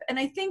UNDRIP. And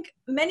I think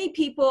many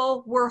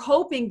people were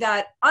hoping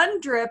that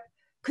UNDRIP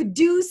could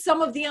do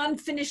some of the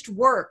unfinished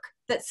work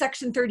that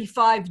Section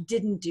 35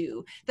 didn't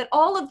do, that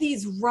all of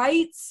these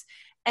rights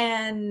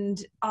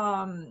and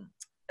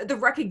the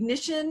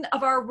recognition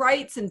of our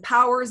rights and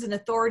powers and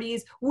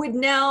authorities would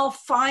now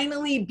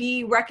finally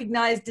be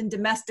recognized in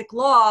domestic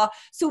law,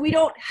 so we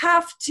don't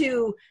have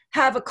to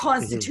have a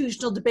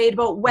constitutional debate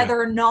about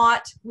whether or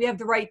not we have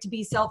the right to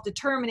be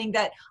self-determining,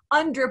 that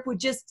UNDRIP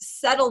would just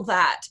settle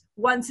that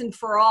once and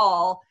for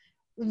all,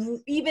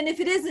 even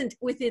if it isn't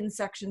within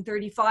Section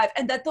 35,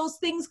 and that those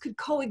things could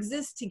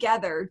coexist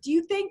together. Do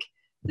you think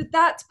that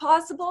that's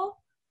possible?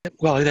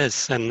 Well, it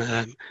is,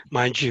 and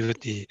mind you,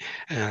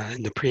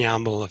 in the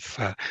preamble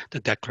of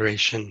the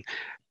declaration,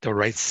 the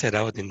rights set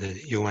out in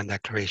the UN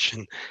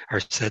Declaration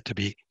are said to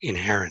be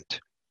inherent.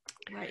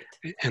 Right.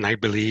 And I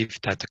believe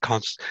that the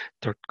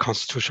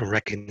constitutional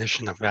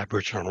recognition of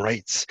Aboriginal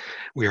rights,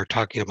 we are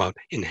talking about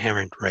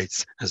inherent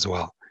rights as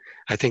well.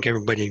 I think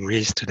everybody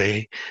agrees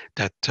today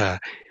that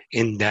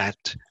in that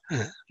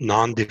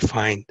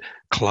non-defined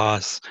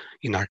clause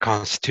in our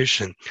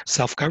Constitution,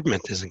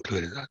 self-government is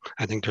included.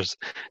 I think there's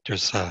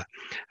the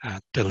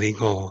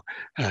legal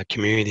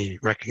community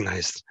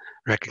recognizes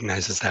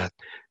that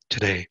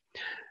today.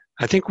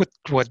 I think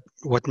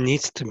what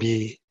needs to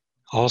be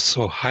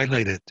also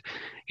highlighted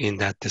in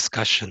that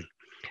discussion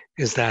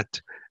is that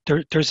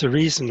there's a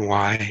reason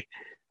why,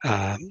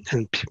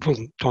 and people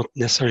don't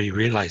necessarily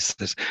realize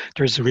this,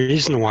 there's a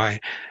reason why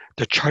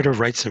the Charter of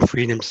Rights and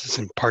Freedoms is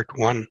in Part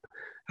 1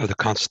 of the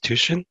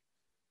Constitution,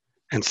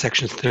 and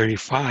Section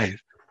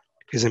 35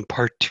 is in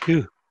Part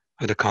 2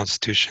 of the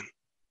Constitution.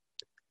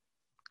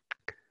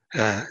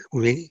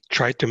 We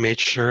tried to make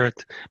sure at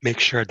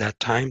that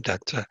time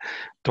that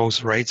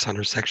those rights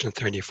under Section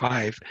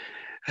 35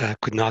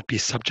 could not be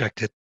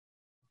subjected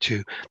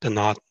to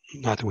the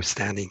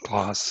notwithstanding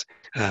clause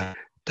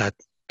that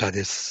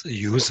is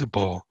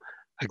usable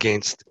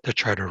against the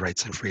Charter of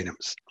Rights and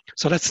Freedoms.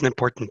 So that's a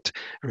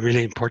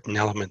really important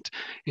element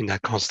in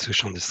that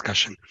constitutional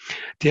discussion.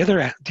 The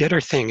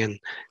other thing,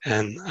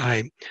 and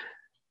I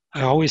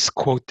always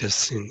quote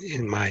this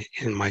in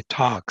my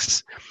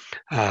talks,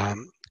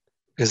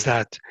 is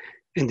that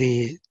in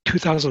the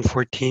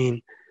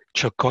 2014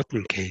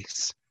 Chilcotin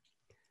case,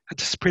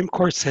 the Supreme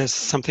Court says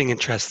something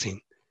interesting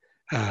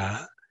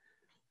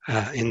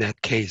in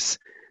that case.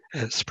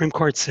 Supreme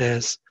Court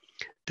says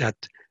that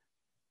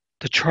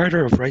the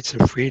Charter of Rights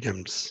and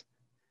Freedoms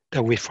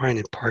that we find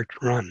in Part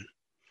 1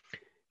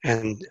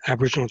 and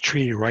Aboriginal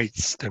treaty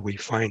rights that we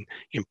find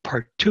in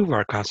Part 2 of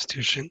our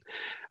Constitution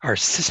are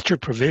sister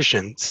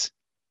provisions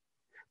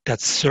that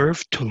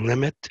serve to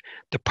limit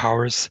the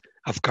powers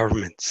of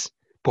governments,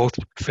 both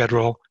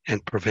federal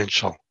and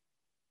provincial.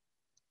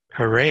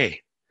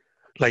 Hooray!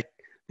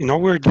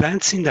 We're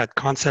advancing that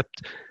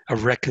concept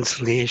of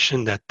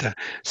reconciliation that the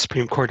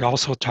Supreme Court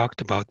also talked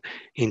about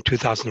in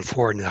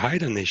 2004 in the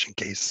Haida Nation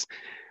case,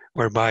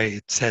 whereby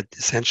it said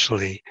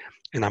essentially,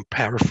 and I'm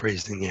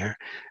paraphrasing here,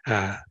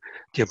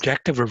 the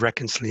objective of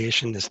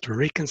reconciliation is to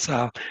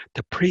reconcile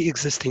the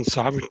pre-existing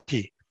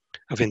sovereignty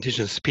of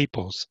Indigenous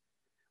peoples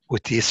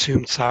with the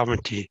assumed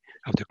sovereignty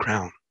of the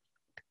Crown.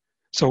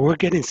 So we're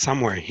getting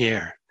somewhere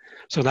here.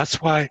 So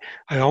that's why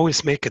I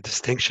always make a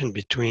distinction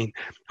between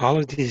all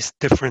of these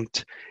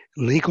different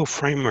legal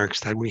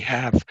frameworks that we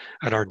have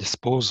at our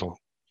disposal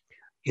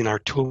in our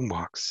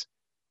toolbox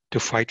to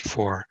fight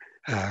for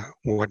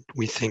what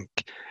we think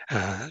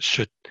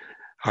should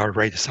our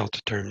right of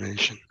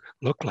self-determination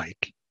look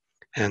like.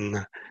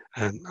 And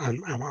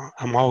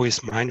I'm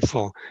always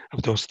mindful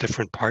of those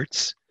different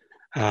parts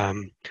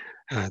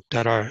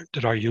that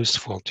are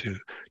useful to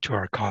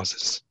our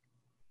causes.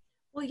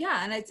 Well,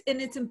 yeah,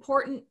 and it's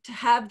important to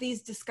have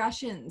these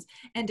discussions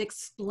and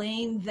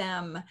explain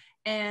them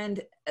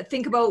and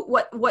think about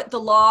what the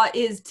law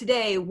is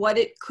today, what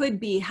it could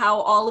be,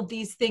 how all of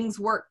these things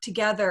work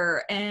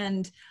together,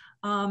 and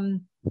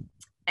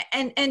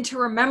to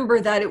remember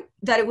that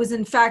it was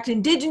in fact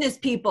Indigenous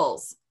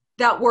peoples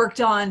that worked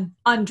on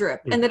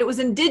UNDRIP, and that it was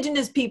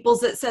Indigenous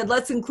peoples that said,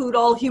 let's include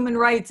all human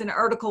rights in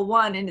Article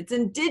 1, and it's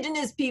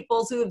Indigenous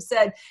peoples who have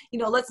said,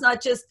 let's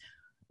not just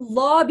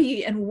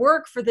lobby and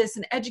work for this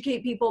and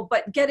educate people,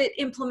 but get it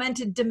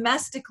implemented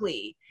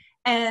domestically.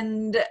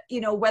 And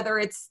whether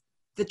it's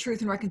the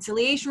Truth and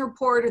Reconciliation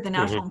Report or the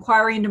National Mm-hmm.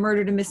 Inquiry into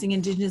Murdered and Missing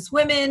Indigenous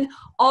Women,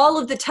 all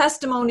of the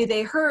testimony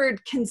they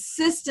heard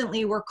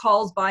consistently were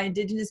calls by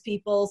Indigenous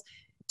peoples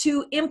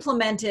to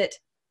implement it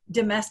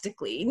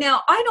domestically.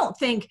 Now, I don't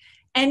think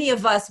any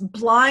of us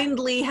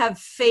blindly have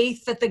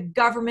faith that the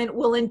government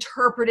will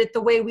interpret it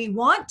the way we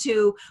want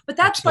to, but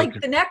that's Absolutely.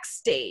 like the next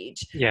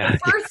stage. Yeah.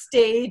 The first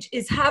stage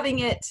is having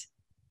it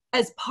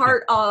as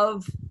part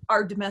of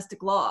our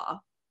domestic law.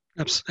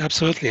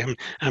 Absolutely.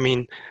 I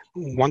mean,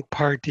 one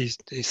part is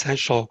the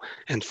essential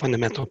and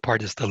fundamental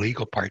part is the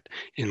legal part,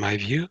 in my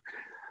view.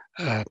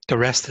 The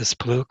rest is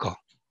political.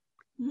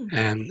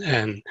 And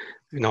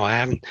I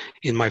haven't,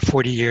 in my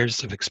 40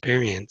 years of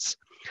experience,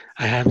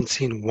 I haven't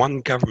seen one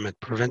government,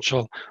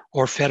 provincial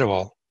or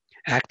federal,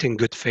 act in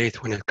good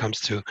faith when it comes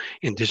to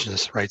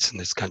Indigenous rights in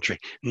this country.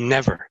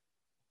 Never.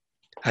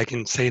 I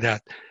can say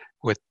that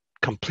with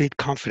complete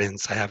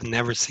confidence. I have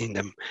never seen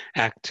them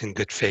act in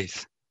good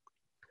faith.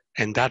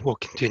 And that will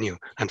continue,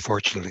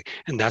 unfortunately.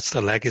 And that's the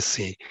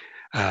legacy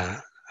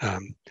that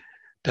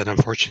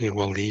unfortunately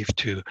will leave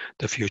to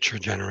the future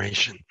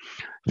generations.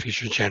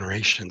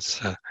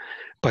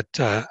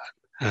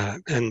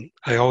 And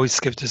I always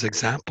give this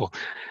example.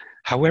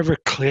 However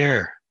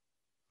clear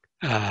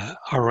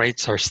our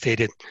rights are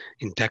stated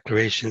in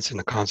declarations in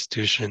the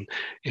Constitution,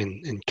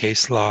 in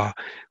case law,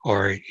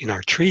 or in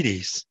our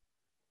treaties,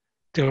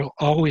 they'll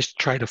always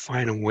try to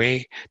find a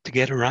way to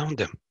get around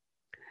them.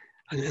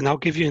 And I'll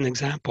give you an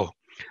example.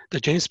 The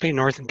James Bay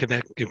Northern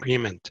Quebec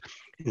Agreement,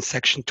 in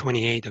Section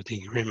 28 of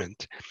the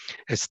agreement,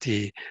 is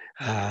the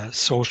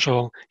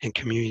social and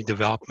community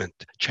development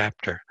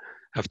chapter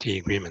of the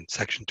agreement,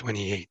 Section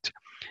 28.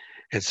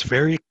 It's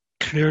very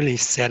clearly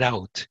set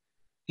out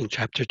in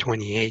Chapter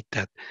 28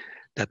 that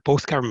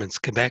both governments,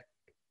 Quebec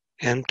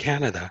and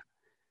Canada,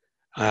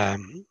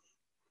 on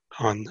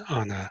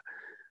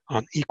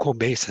equal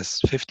basis,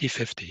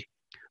 50-50,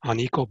 on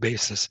equal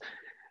basis,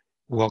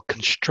 will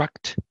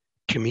construct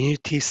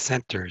community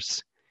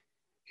centers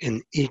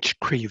in each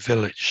Cree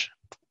village.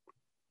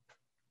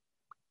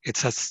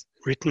 It's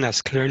written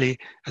as clearly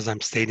as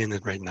I'm stating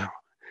it right now.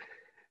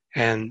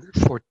 And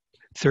for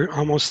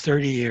almost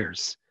 30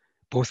 years,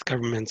 both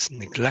governments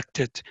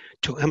neglected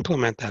to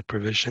implement that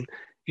provision.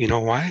 You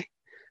know why?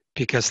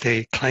 Because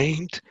they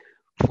claimed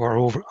for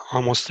over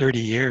almost 30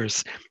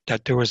 years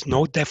that there was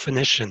no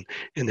definition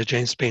in the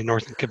James Bay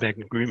Northern Quebec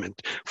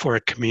Agreement for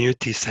a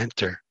community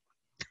center.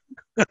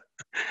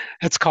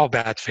 It's called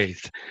bad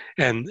faith.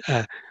 And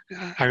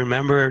I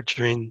remember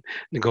during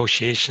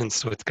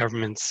negotiations with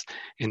governments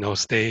in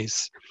those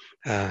days,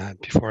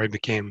 before I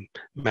became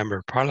member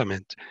of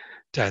parliament,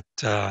 that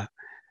I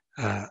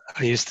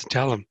used to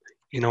tell them,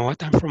 you know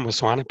what, I'm from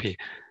Waswanipi,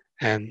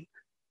 and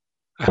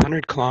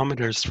 100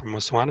 kilometers from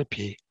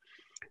Waswanipi,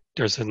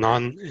 there's a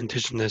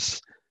non-Indigenous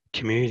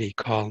community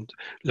called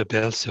Le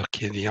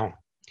Bel-sur-Quévillon.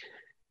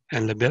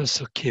 And Le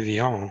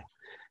Bel-sur-Quévillon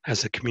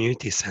has a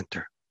community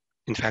center.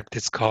 In fact,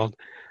 it's called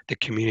the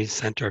Community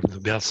Center of Le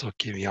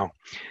Bel-sur-Quévillon.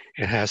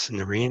 It has an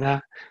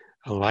arena,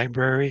 a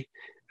library,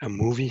 a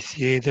movie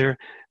theater,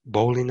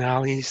 bowling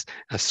alleys,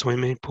 a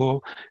swimming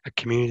pool, a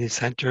community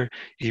center.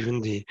 Even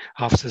the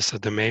offices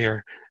of the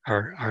mayor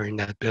are in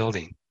that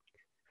building.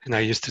 And I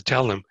used to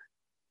tell them,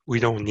 we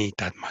don't need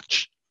that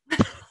much.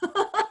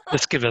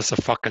 Just give us a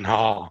fucking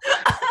hall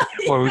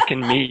where we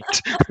can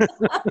meet.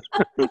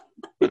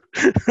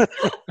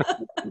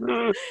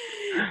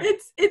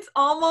 It's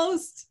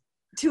almost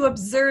to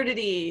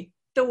absurdity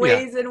the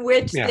ways in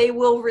which they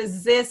will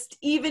resist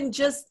even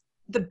just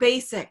the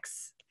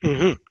basics.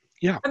 Mm-hmm.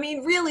 Yeah. I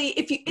mean, really,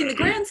 if you, in the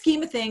grand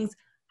scheme of things,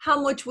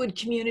 how much would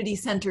community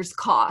centers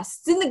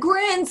cost? In the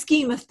grand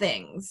scheme of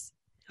things.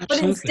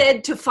 Absolutely. But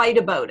instead to fight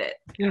about it.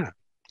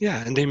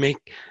 Yeah, and they make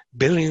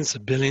billions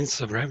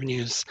of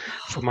revenues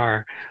from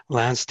our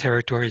lands,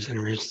 territories,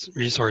 and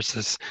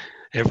resources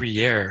every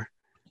year,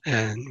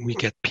 and we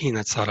get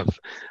peanuts out of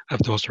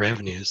those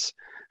revenues.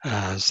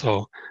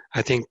 So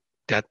I think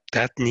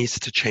that needs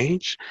to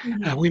change.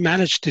 Mm-hmm. We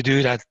managed to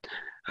do that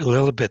a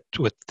little bit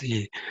with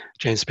the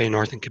James Bay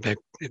Northern Quebec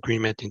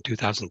Agreement in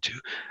 2002.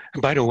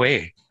 And by the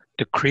way,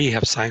 the Cree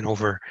have signed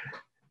over,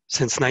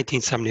 since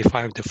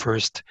 1975, the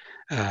first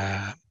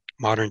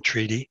modern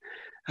treaty.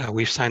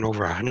 We've signed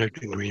over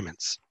 100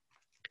 agreements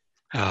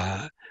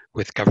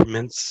with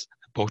governments,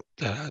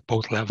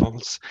 both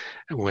levels,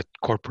 with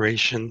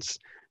corporations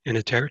in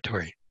the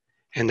territory.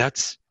 And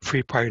that's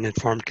free, prior, and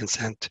informed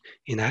consent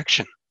in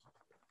action.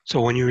 So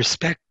when you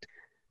respect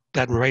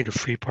that right of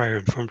free, prior,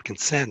 and informed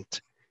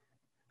consent,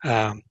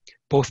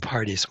 both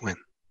parties win.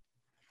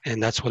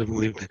 And that's what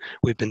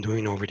we've been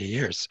doing over the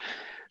years.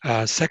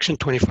 Section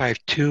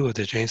 25.2 of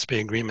the James Bay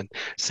Agreement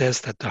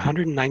says that the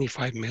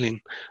 $195 million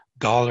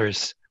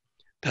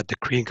that the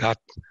Cree got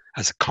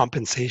as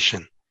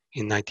compensation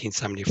in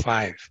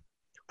 1975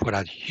 for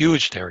that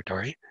huge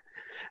territory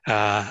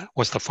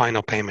was the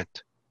final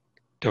payment.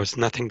 There was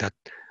nothing that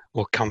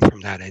will come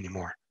from that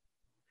anymore.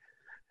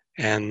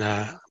 And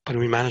but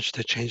we managed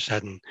to change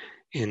that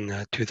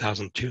in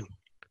 2002.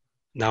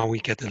 Now we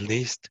get at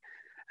least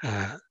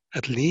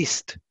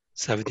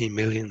 70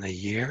 million a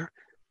year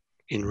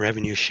in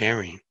revenue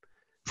sharing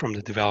from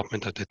the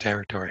development of the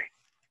territory.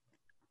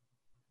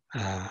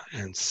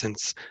 And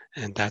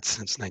that's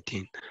since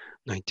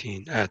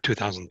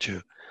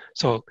 2002.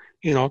 So,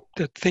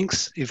 the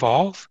things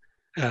evolve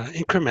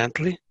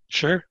incrementally,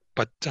 sure,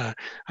 but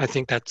I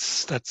think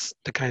that's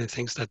the kind of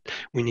things that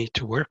we need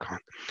to work on.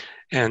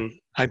 And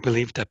I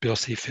believe that Bill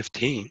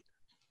C-15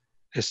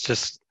 is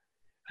just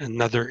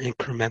another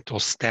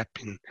incremental step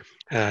in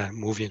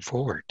moving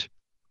forward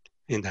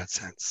in that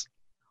sense.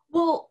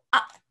 Well,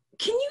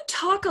 can you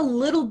talk a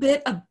little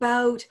bit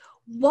about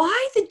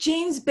why the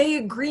James Bay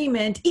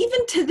Agreement,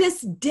 even to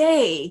this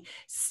day,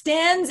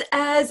 stands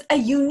as a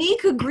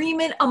unique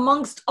agreement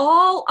amongst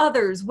all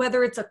others,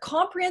 whether it's a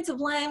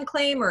comprehensive land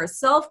claim or a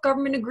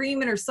self-government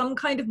agreement or some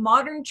kind of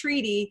modern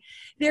treaty?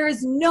 There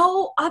is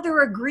no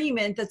other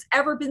agreement that's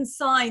ever been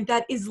signed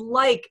that is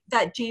like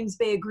that James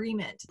Bay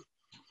Agreement.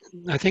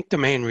 I think the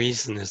main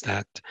reason is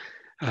that,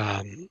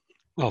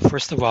 well,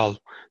 first of all,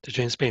 the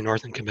James Bay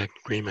Northern Quebec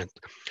Agreement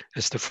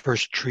is the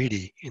first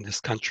treaty in this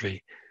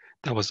country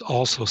that was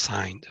also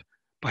signed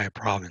by a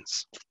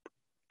province.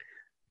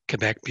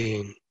 Quebec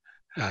being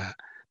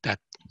that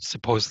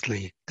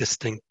supposedly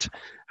distinct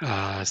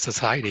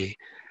society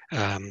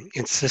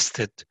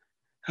insisted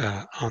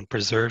on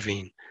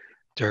preserving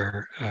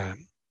their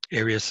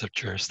areas of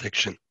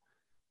jurisdiction,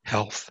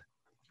 health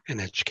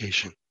and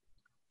education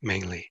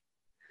mainly.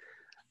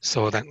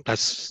 So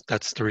that's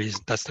the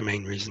reason. That's the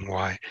main reason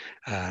why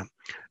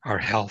our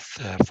health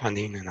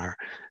funding and our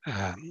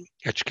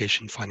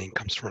education funding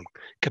comes from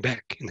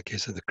Quebec. In the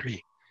case of the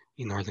Cree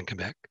in northern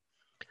Quebec,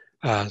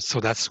 so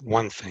that's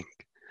one thing.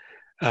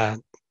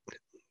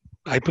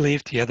 I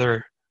believe the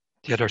other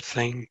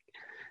thing,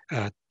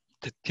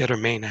 the other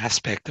main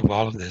aspect of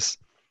all of this,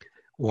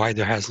 why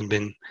there hasn't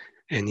been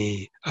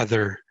any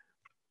other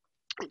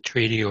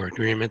treaty or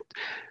agreement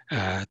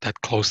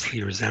that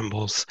closely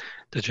resembles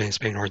the James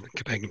Bay Northern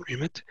Quebec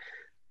Agreement,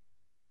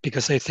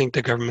 because I think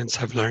the governments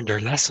have learned their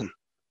lesson.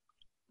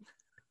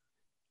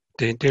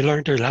 They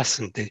learned their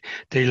lesson.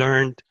 They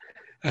learned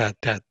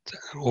that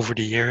over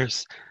the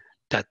years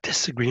that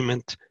this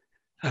agreement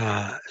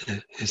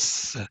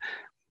is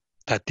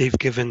that they've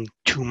given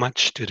too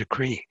much to the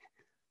Cree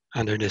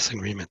under this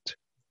agreement.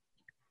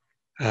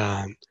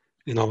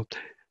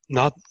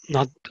 Not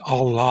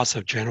all laws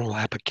of general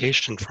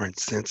application, for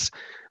instance,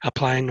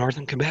 apply in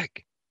northern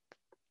Quebec.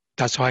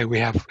 That's why we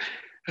have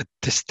a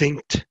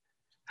distinct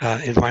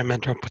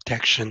environmental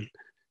protection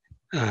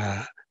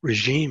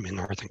regime in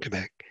northern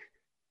Quebec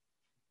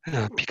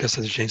because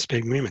of the James Bay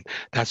Agreement.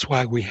 That's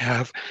why we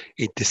have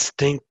a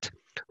distinct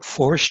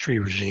forestry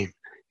regime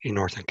in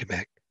northern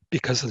Quebec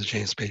because of the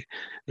James Bay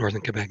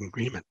Northern Quebec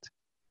Agreement.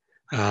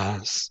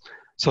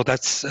 So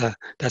that's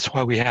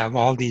why we have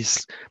all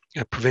these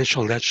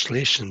provincial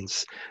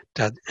legislations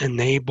that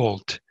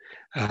enabled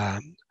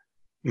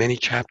many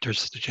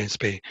chapters of the James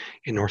Bay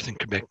in Northern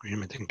Quebec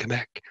Agreement in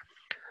Quebec.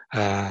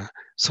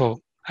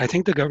 So I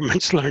think the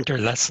government's learned their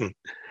lesson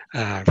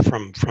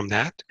from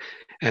that,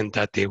 and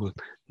that they will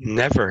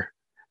never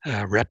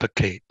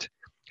replicate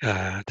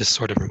this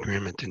sort of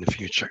agreement in the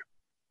future,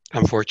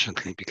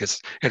 unfortunately,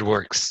 because it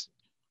works.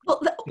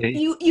 Well,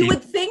 you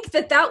would think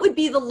that would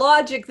be the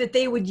logic that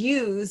they would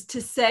use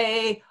to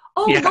say,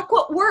 oh, yeah, look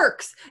what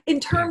works in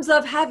terms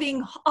of having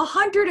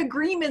 100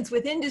 agreements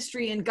with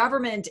industry and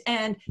government,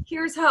 and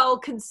here's how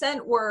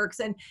consent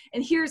works, and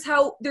here's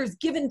how there's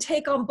give and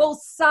take on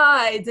both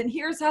sides, and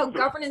here's how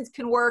governance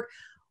can work.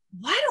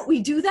 Why don't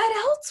we do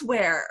that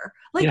elsewhere?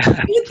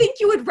 You'd think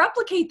you would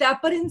replicate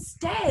that, but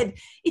instead,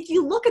 if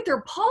you look at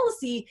their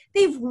policy,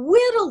 they've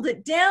whittled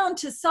it down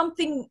to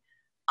something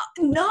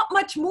not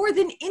much more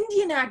than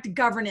Indian Act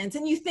governance.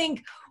 And you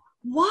think,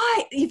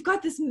 why? You've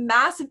got this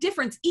massive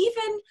difference.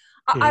 Even,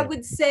 I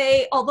would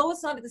say, although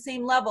it's not at the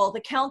same level,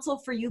 the Council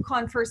for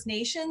Yukon First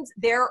Nations,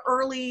 their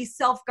early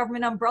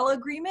self-government umbrella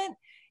agreement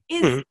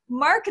is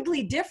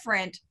markedly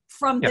different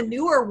from the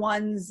newer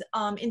ones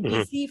in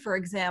BC, for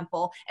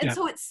example. And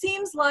so it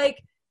seems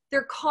like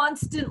they're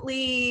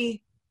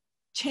constantly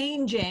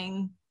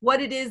changing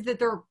what it is that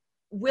they're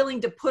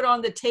willing to put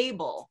on the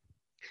table.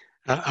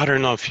 I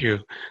don't know if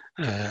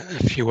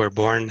you were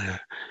born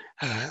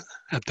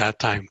at that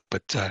time,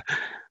 but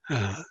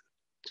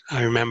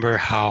I remember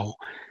how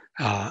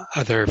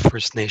other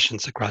First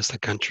Nations across the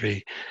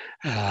country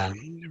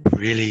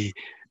really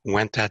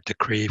went at the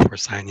Cree for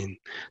signing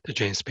the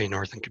James Bay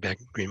Northern Quebec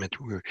Agreement.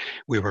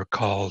 We were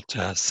called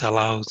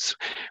sellouts.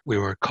 We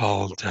were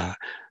called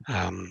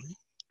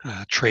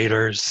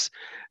traitors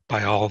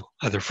by all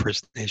other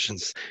First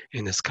Nations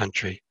in this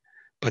country.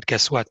 But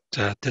guess what?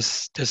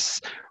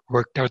 This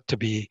worked out to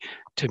be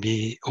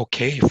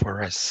okay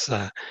for us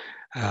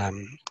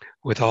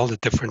with all the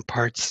different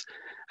parts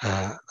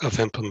of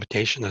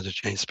implementation of the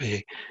James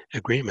Bay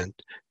Agreement.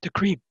 The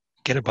Cree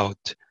get about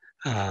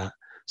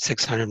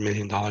 $600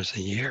 million a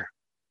year.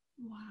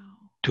 Wow.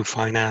 to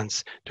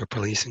finance their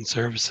policing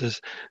services,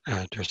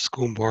 their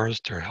school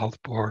boards, their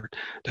health board,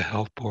 the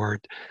health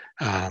board,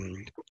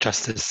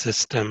 justice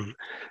system,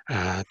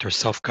 their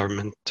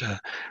self-government,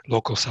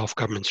 local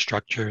self-government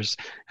structures,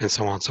 and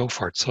so on and so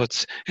forth. So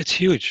it's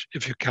huge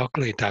if you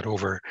calculate that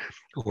over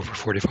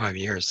 45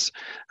 years.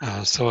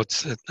 So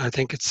I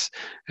think it's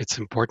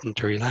important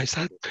to realize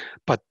that.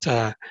 But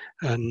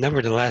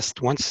nevertheless,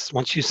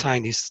 once you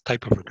sign these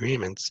type of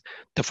agreements,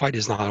 the fight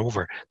is not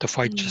over. The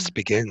fight just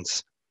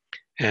begins.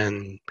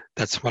 And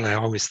that's what I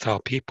always tell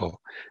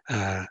people.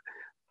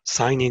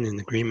 Signing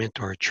an agreement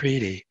or a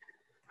treaty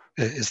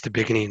is the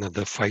beginning of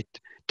the fight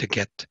to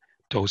get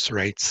those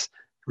rights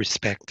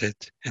respected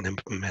and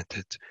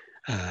implemented.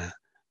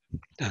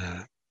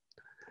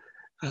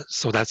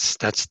 So that's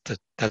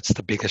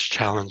the biggest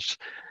challenge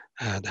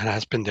that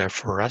has been there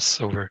for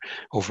us over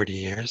the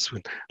years.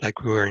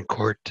 Like we were in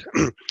court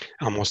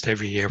almost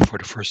every year for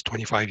the first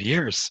 25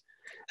 years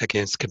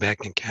against Quebec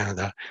and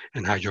Canada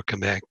and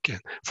Hydro-Quebec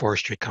and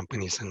forestry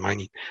companies and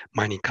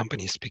mining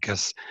companies,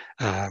 because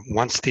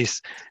once they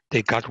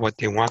got what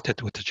they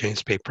wanted with the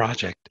James Bay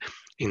project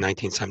in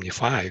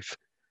 1975,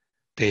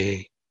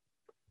 they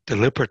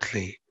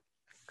deliberately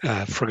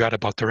forgot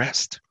about the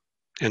rest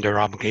and their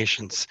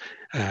obligations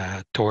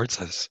towards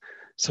us.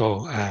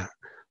 So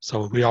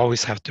we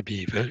always have to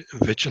be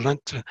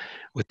vigilant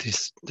with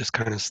this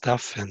kind of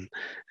stuff,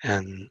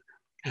 and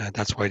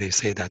that's why they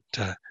say that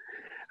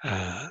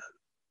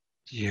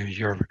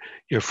your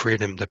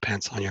freedom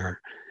depends on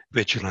your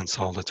vigilance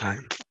all the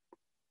time.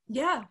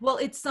 Yeah, well,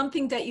 it's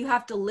something that you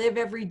have to live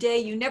every day.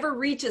 You never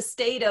reach a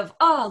state of,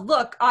 oh,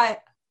 look,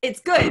 it's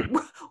good.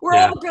 We're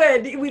all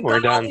good. We've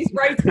got all these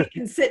rights. We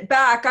can sit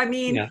back. I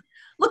mean,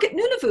 look at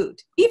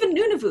Nunavut. Even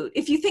Nunavut,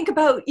 if you think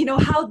about,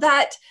 how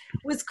that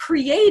was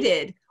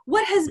created,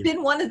 what has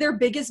been one of their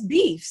biggest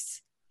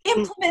beefs?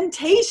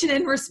 Implementation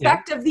in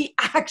respect of the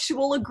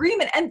actual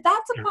agreement. And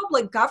that's a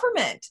public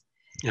government.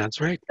 Yeah,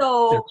 that's right.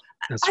 So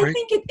I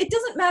think it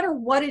doesn't matter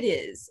what it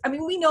is. I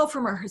mean, we know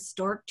from our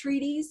historic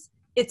treaties,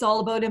 it's all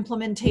about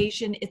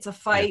implementation. It's a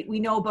fight. We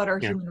know about our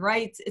human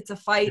rights. It's a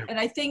fight. And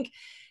I think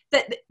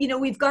that,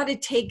 we've got to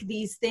take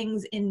these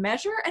things in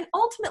measure. And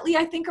ultimately,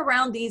 I think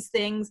around these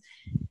things,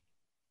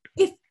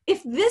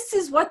 if this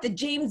is what the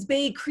James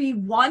Bay Cree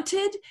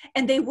wanted,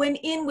 and they went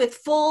in with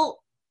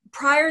full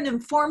prior and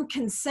informed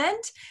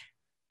consent,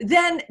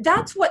 then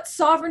that's what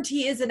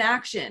sovereignty is in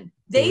action.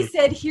 They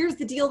said, here's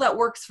the deal that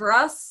works for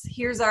us.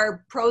 Here's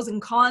our pros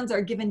and cons,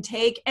 our give and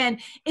take. And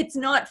it's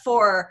not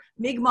for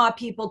Mi'kmaq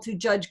people to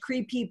judge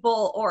Cree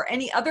people or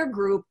any other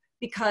group,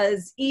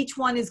 because each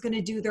one is going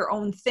to do their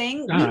own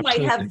thing. We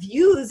might have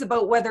views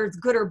about whether it's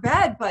good or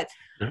bad, but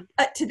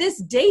to this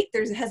date,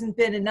 there hasn't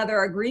been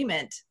another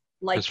agreement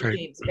like the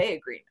James Bay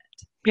Agreement.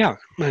 Yeah,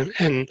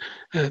 and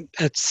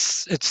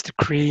it's the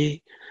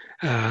Cree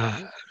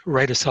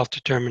right of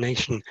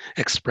self-determination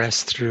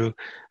expressed through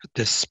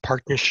this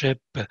partnership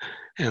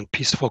and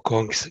peaceful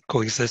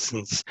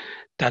coexistence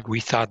that we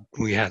thought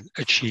we had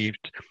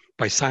achieved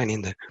by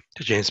signing the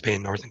James Bay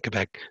and Northern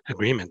Quebec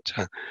Agreement.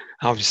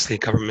 Obviously,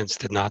 governments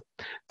did not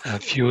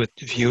view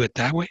it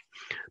that way,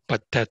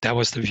 but that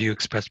was the view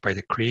expressed by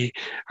the Cree.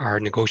 Our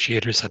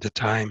negotiators at the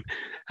time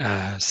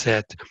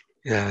said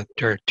there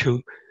are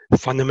two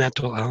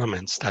fundamental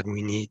elements that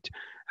we need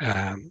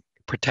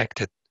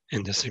protected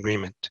in this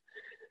agreement: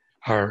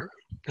 our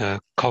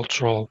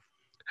cultural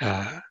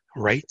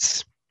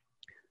rights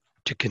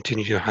to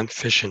continue to hunt,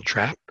 fish, and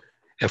trap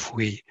if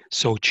we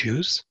so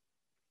choose.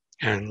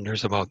 And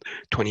there's about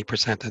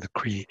 20% of the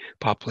Cree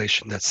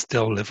population that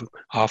still live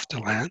off the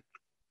land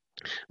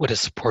with a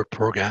support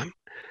program.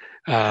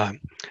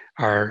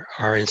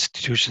 Our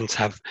institutions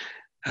have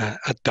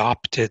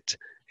adopted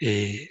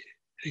a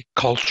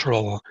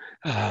cultural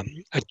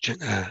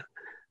agenda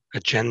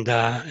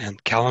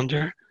and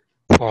calendar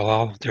for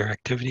all of their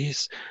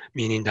activities,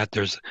 meaning that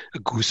there's a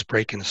goose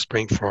break in the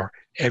spring for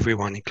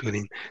everyone,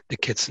 including the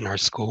kids in our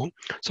school.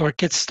 So our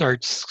kids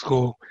start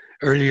school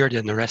earlier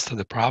than the rest of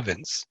the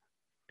province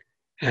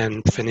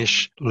and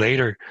finish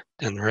later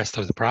than the rest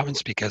of the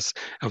province because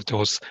of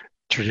those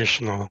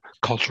traditional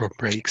cultural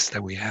breaks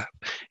that we have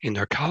in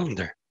our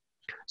calendar.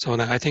 So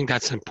I think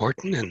that's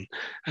important,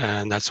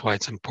 and that's why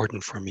it's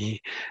important for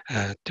me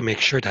to make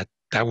sure that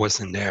that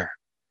wasn't there.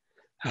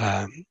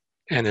 And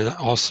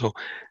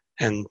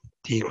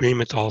the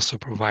agreement also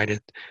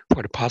provided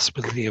for the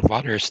possibility of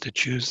others to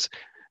choose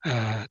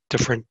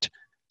different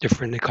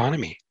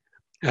economy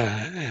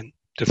and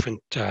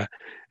different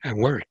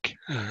work,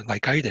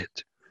 like I did.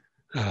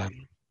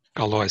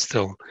 Although I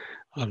still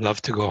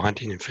love to go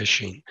hunting and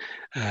fishing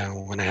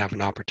when I have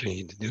an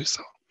opportunity to do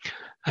so.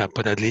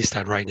 But at least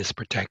that right is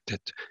protected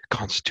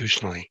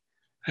constitutionally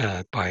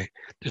by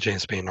the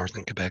James Bay and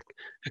Northern Quebec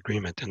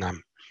Agreement, and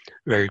I'm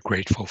very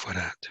grateful for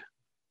that.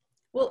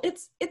 Well,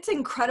 it's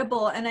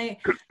incredible, and I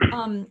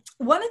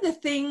one of the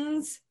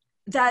things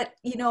that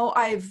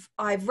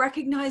I've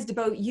recognized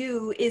about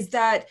you is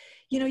that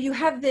you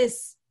have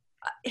this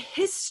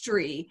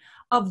history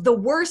of the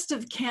worst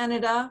of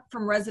Canada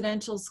from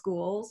residential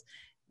schools,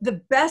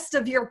 the best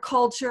of your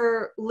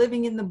culture,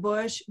 living in the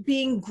bush,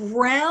 being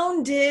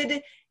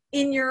grounded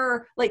in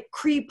your like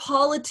Cree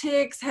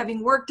politics,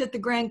 having worked at the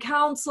Grand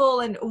Council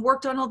and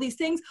worked on all these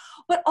things,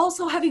 but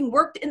also having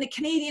worked in the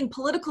Canadian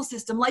political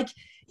system. Like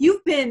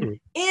you've been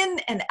in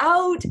and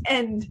out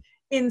and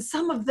in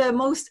some of the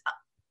most,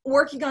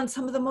 working on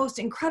some of the most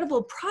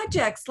incredible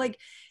projects. Like,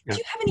 do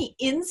you have any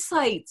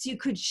insights you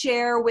could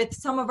share with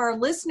some of our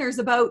listeners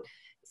about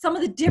some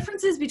of the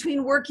differences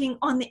between working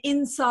on the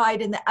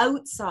inside and the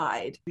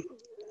outside?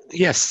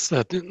 Yes,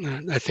 I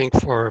think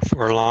for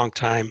a long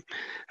time,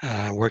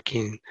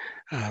 working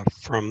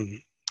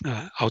from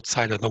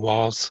outside of the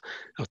walls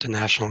of the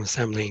National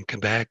Assembly in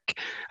Quebec,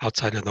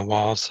 outside of the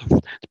walls of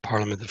the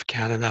Parliament of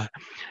Canada,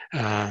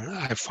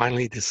 I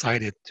finally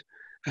decided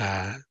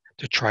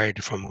to try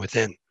it from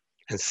within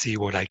and see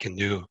what I can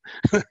do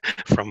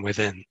from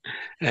within.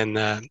 And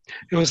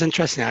it was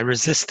interesting. I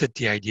resisted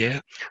the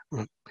idea.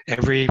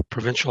 Every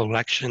provincial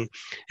election,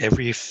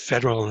 every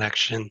federal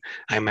election,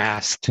 I'm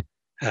asked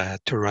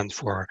to run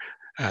for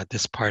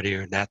this party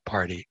or that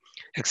party,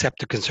 except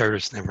the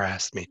Conservatives never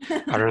asked me.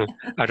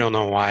 I don't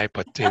know why,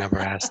 but they never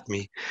asked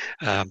me.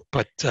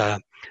 But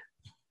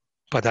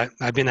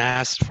I've been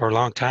asked for a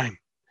long time.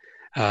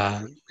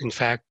 In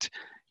fact,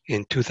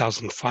 in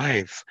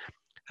 2005,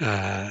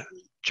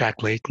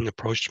 Jack Layton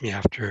approached me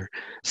after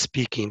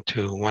speaking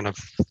to one of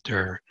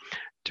their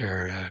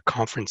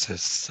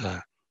conferences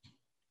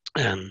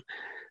and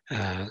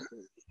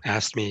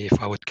asked me if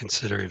I would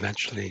consider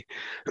eventually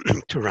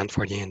to run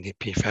for the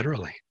NDP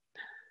federally.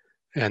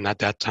 And at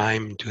that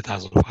time, in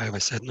 2005, I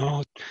said,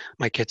 no,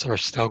 my kids are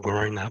still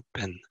growing up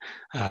and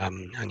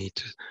I need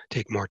to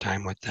take more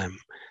time with them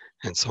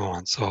and so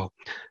on. So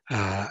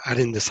I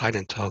didn't decide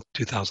until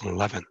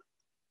 2011.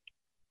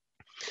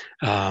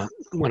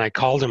 When I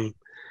called him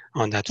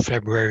on that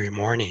February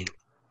morning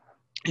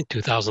in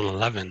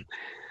 2011,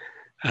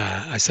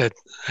 I said,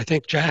 I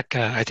think, Jack,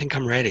 I think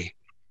I'm ready.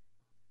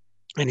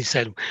 And he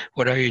said,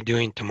 what are you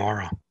doing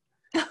tomorrow?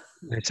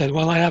 I said,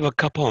 well, I have a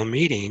couple of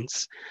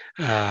meetings,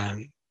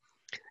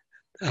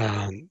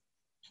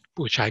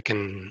 which I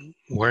can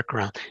work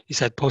around. He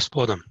said,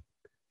 postpone them.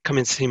 Come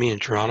and see me in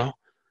Toronto,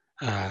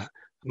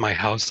 my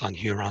house on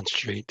Huron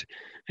Street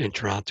in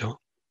Toronto.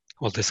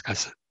 We'll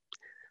discuss it.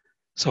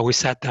 So we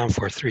sat down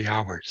for 3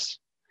 hours.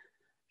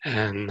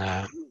 And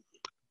I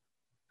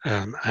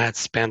had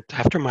spent,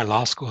 after my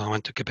law school, I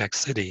went to Quebec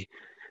City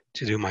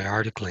to do my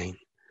articling.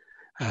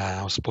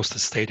 I was supposed to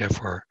stay there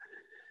for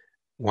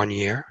 1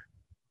 year.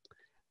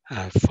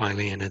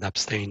 Finally ended up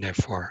staying there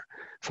for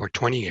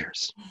 20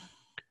 years.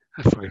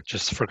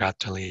 Just forgot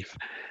to leave.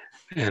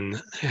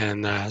 And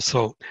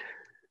so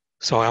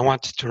I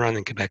wanted to run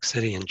in Quebec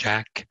City, and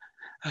Jack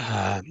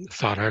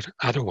thought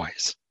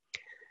otherwise.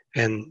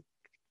 And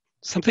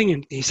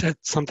he said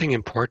something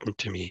important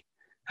to me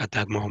at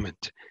that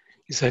moment.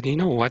 He said, you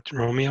know what,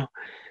 Romeo?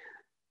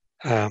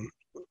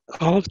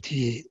 All of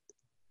the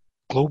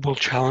global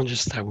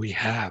challenges that we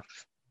have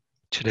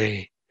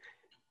today,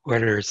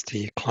 whether it's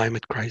the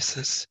climate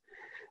crisis,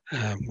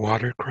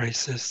 water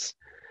crisis,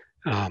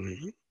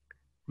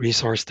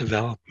 resource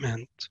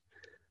development,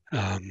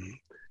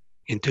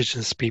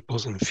 Indigenous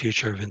peoples and the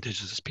future of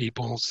Indigenous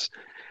peoples,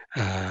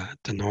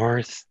 the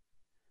North,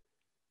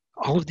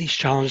 all of these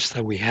challenges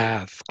that we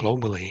have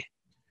globally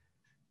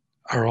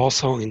are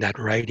also in that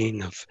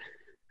writing of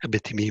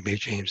Abitibi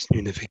James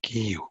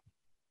Nunavik,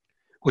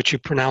 which you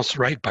pronounced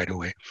right, by the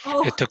way.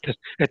 Oh.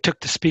 It took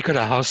the Speaker of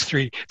the House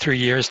three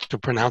years to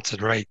pronounce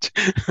it right.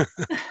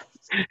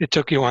 It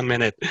took you 1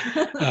 minute.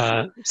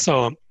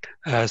 So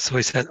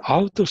he said,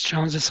 all of those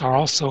challenges are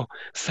also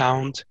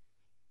found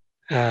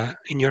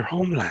in your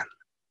homeland.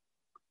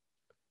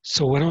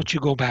 So why don't you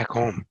go back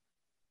home,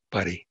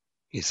 buddy?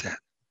 He said.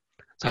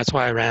 So that's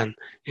why I ran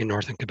in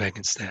Northern Quebec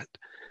instead.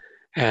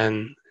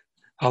 And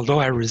although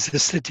I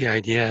resisted the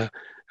idea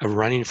of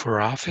running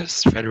for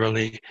office,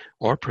 federally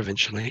or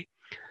provincially,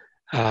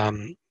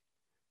 I'm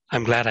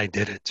glad I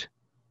did it.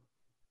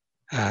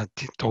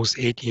 Those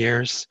 8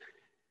 years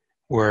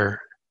were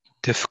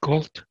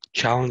difficult,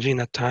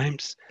 challenging at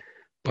times,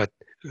 but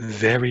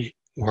very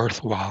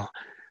worthwhile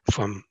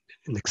from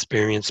an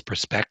experience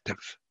perspective.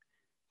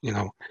 You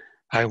know,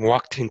 I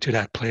walked into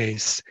that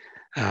place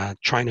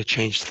trying to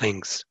change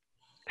things.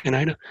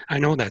 And I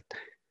know that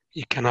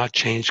you cannot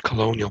change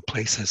colonial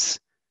places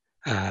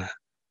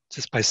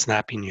just by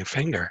snapping your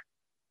finger.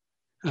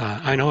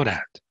 I know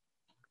that.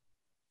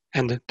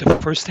 And the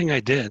first thing I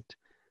did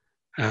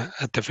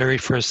at the very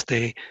first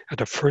day, at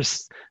the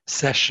first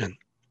session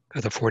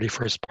of the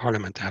 41st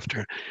Parliament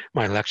after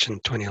my election in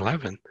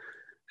 2011,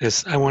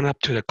 is I went up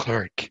to the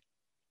clerk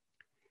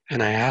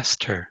and I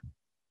asked her,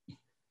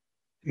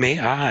 may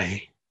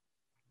I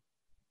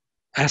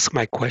ask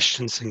my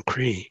questions in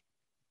Cree,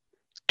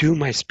 do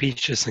my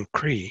speeches in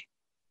Cree,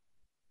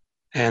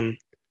 and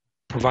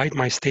provide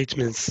my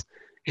statements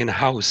in the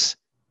House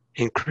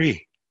in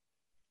Cree?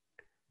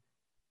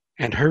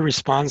 And her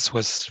response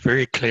was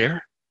very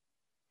clear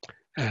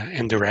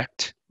and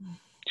direct.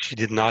 She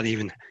did not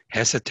even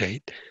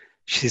hesitate.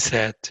 She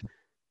said,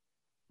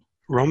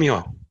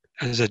 Romeo,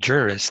 as a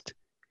jurist,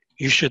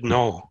 you should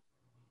know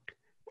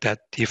that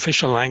the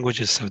official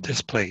languages of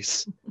this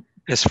place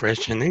is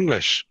French and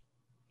English.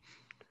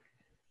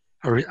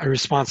 A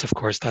response, of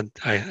course, that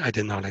I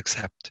did not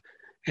accept.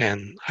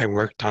 And I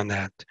worked on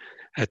that.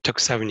 It took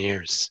 7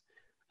 years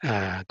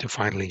to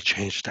finally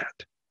change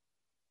that.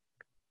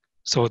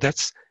 So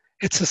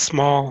it's a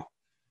small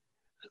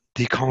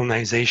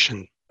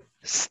decolonization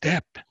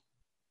step,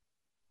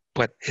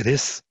 but it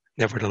is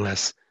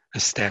nevertheless a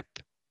step.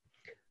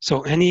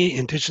 So any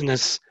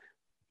Indigenous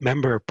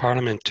member of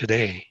Parliament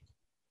today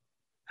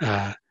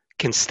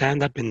can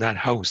stand up in that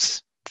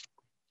house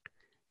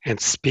and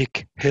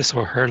speak his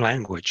or her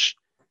language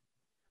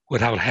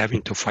without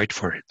having to fight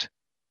for it.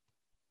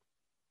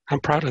 I'm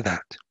proud of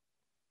that.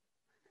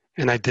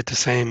 And I did the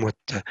same with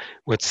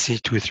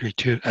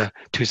C232,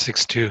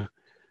 262.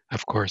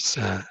 Of course,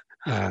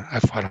 I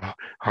fought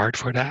hard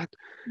for that.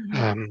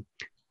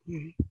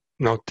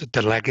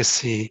 The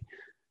legacy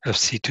of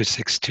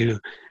C262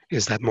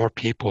 is that more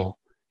people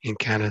in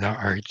Canada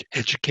are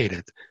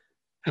educated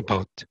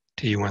about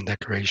the UN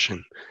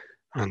Declaration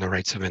on the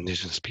Rights of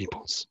Indigenous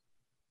Peoples.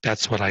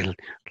 That's what I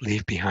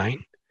leave behind,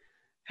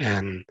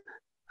 and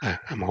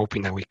I'm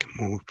hoping that we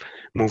can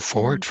move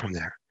forward from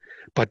there.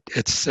 But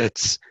it's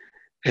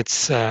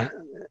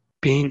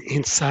being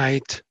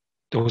inside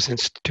those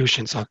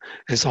institutions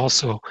is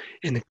also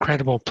an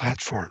incredible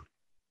platform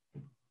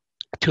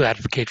to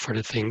advocate for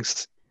the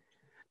things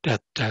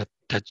that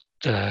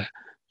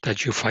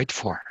you fight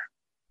for.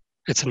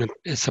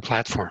 It's a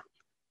platform,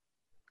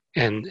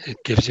 and it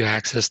gives you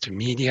access to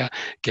media,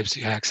 gives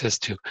you access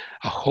to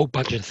a whole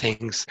bunch of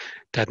things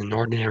that an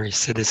ordinary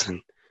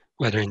citizen,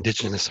 whether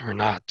Indigenous or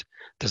not,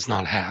 does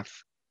not have.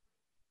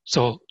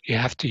 So you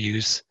have to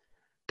use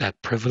that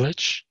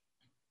privilege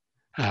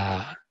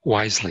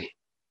wisely,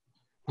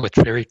 with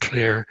very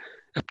clear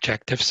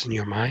objectives in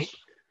your mind,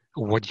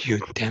 what you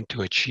intend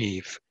to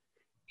achieve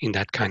in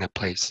that kind of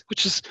place,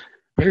 which is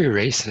very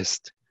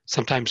racist,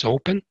 sometimes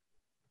open,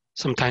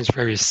 sometimes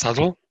very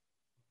subtle,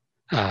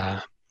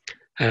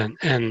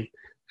 and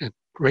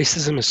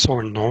racism is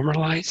so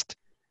normalized,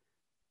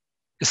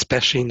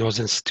 especially in those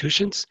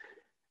institutions,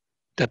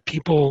 that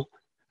people,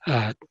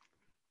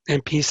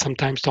 MPs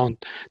sometimes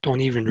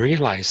don't even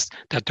realize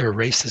that they're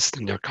racist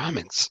in their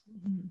comments.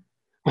 Mm-hmm.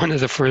 One of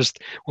the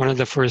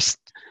first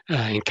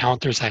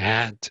encounters I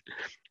had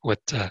with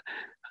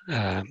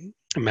a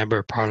member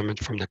of Parliament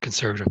from the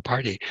Conservative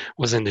Party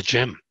was in the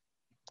gym,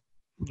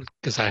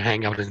 because I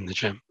hang out in the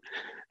gym.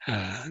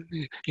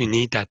 You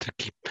need that to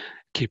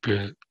keep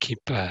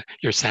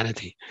your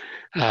sanity.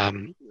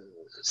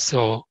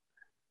 So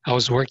I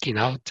was working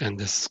out, and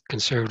this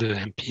Conservative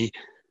MP,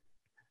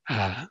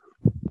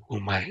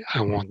 whom I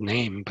won't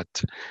name,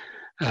 but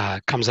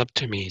comes up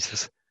to me. He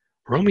says,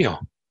 "Romeo,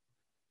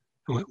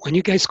 when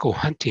you guys go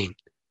hunting,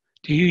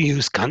 do you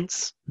use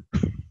guns?"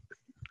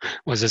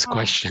 Was his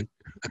question.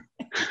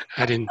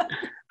 I didn't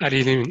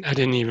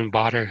even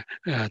bother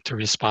to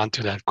respond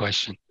to that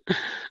question.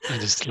 I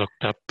just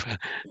looked up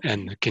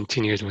and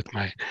continued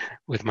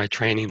with my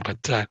training.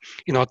 But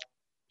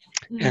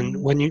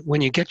and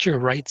when you get your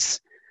rights,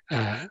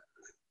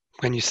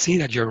 when you see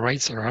that your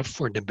rights are up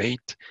for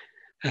debate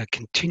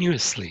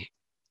continuously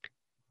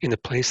in a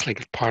place like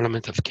the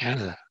Parliament of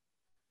Canada,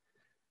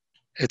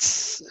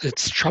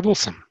 it's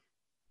troublesome,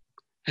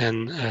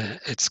 and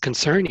it's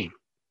concerning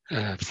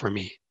for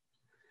me.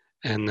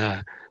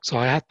 And so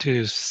I had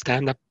to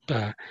stand up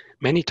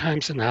many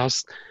times in the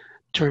House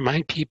to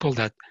remind people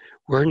that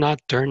we're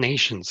not their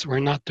nations, we're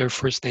not their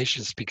First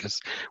Nations, because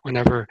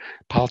whenever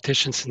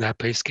politicians in that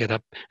place get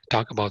up and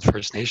talk about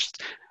First Nations,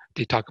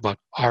 they talk about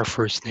our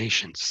First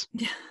Nations.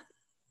 Yeah.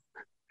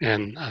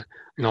 And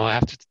I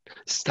have to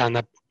stand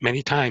up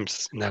many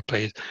times in that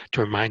place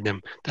to remind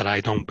them that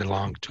I don't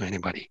belong to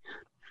anybody.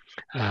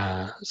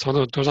 So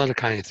those are the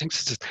kind of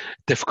things. It's a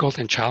difficult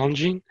and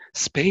challenging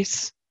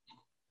space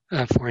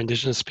for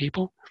Indigenous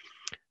people.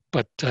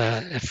 But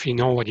if you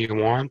know what you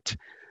want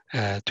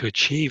to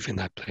achieve in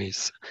that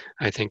place,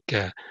 I think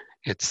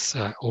it's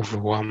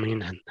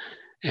overwhelming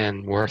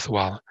and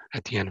worthwhile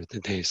at the end of the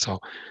day. So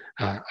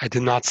I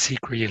did not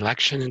seek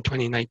re-election in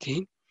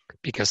 2019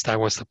 because that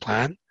was the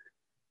plan.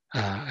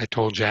 I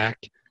told Jack,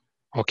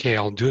 okay,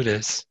 I'll do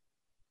this,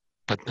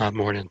 but not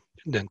more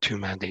than 2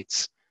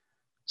 mandates.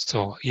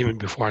 So even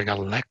before I got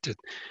elected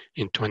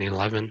in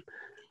 2011,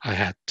 I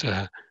had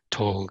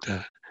told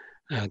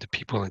the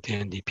people at the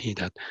NDP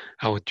that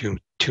I would do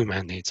 2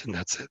 mandates, and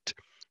that's it.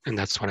 And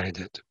that's what I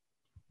did.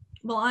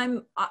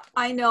 Well,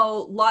 I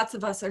know lots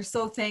of us are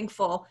so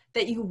thankful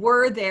that you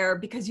were there,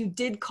 because you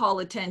did call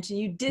attention,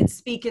 you did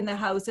speak in the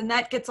House, and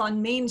that gets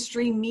on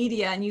mainstream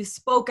media, and you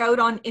spoke out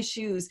on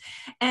issues.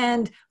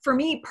 And for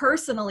me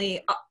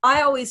personally,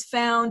 I always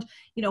found,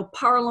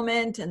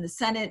 Parliament and the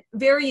Senate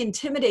very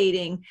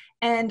intimidating.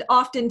 And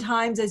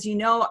oftentimes, as you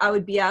know, I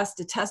would be asked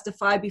to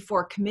testify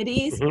before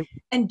committees, mm-hmm.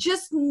 and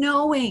just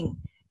knowing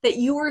that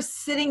you were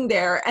sitting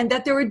there and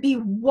that there would be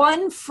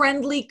one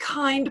friendly,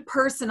 kind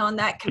person on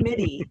that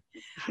committee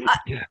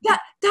Yeah.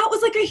 That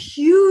was like a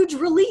huge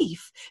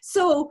relief.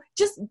 So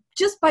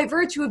just by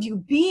virtue of you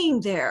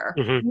being there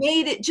Mm-hmm.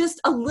 made it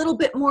just a little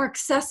bit more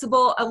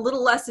accessible, a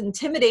little less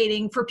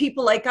intimidating for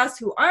people like us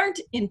who aren't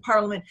in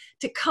Parliament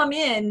to come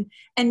in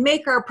and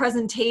make our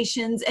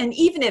presentations. And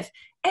even if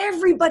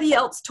everybody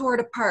else tore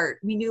it apart,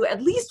 we knew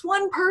at least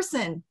one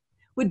person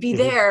would be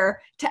Mm-hmm.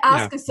 there to Yeah.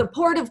 ask a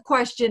supportive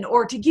question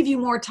or to give you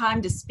more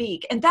time to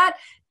speak. And that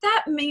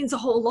means a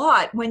whole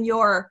lot when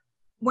you're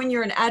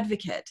an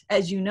advocate,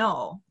 as you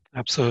know.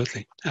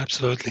 Absolutely,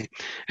 absolutely.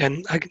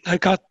 And I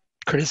got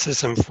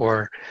criticism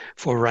for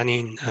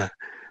running uh,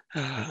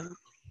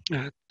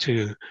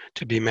 to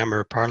be member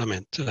of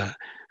parliament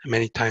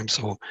many times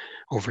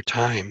over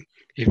time,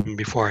 even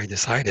before I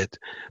decided.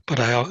 But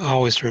I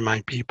always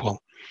remind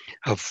people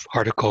of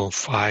Article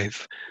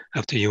 5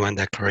 of the UN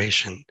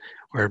Declaration,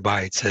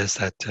 whereby it says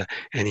that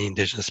any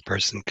Indigenous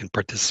person can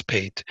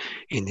participate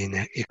in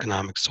the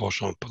economic,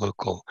 social, and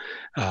political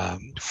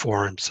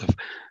forums of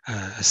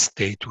a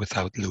state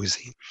without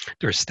losing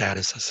their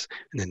status as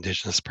an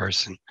Indigenous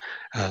person.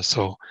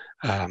 So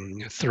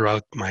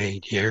throughout my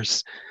 8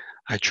 years,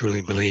 I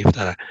truly believe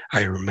that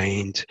I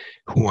remained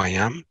who I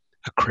am,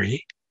 a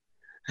Cree,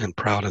 and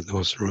proud of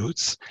those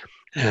roots.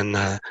 And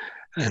I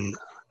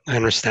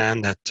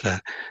understand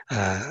that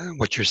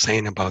what you're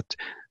saying about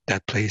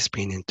that place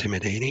being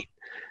intimidating,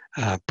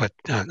 but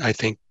I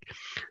think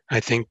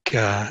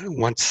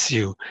once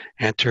you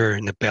enter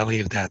in the belly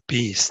of that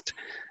beast,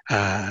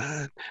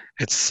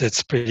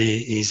 it's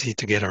pretty easy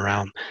to get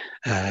around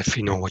if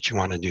you know what you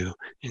want to do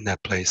in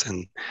that place,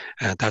 and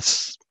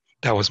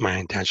that was my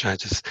intention.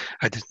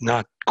 I did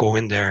not go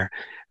in there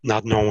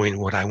not knowing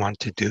what I want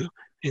to do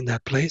in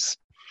that place.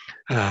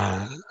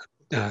 Uh,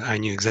 I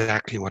knew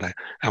exactly what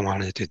I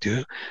wanted to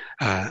do.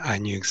 I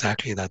knew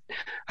exactly that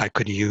I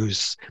could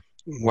use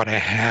what I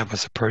have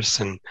as a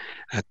person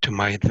to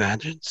my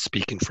advantage,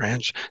 speaking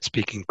French,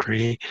 speaking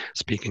Cree,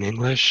 speaking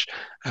English.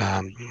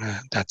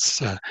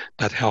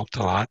 That helped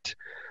a lot.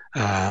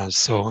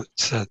 So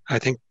I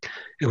think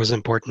it was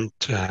important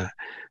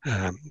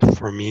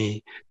for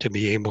me to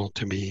be able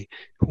to be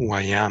who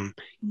I am,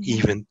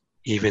 Mhm.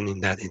 even in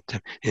that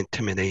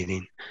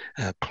intimidating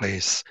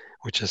place,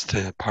 which is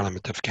the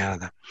Parliament of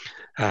Canada.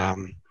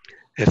 Um,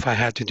 if I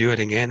had to do it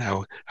again,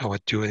 I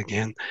would do it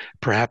again,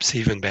 perhaps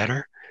even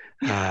better.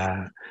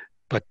 Uh,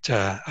 but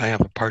I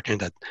have a partner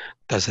that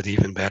does it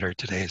even better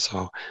today,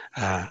 so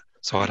I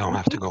don't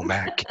have to go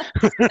back.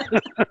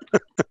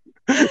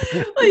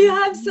 Well, you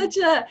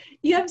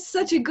have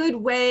such a good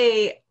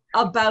way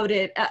about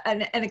it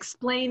and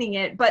explaining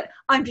it. But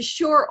I'm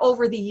sure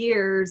over the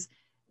years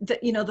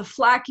that the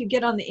flack you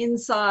get on the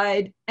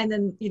inside, and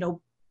then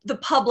the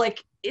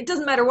public. It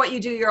doesn't matter what you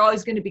do; you're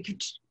always going to be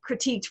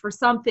critiqued for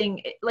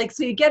something. Like,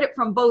 so you get it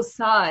from both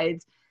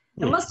sides.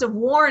 It Mm. must have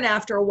worn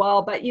after a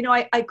while, but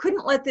I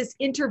couldn't let this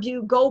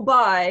interview go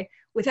by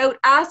without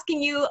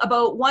asking you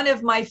about one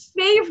of my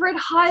favorite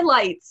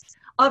highlights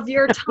of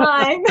your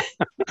time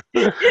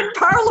in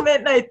Parliament.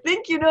 And I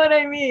think you know what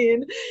I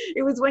mean.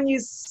 It was when you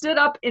stood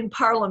up in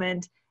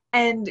Parliament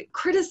and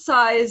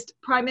criticized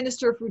Prime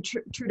Minister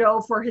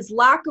Trudeau for his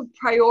lack of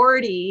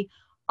priority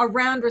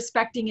around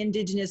respecting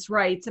Indigenous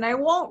rights. And I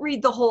won't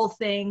read the whole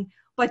thing,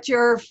 but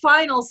your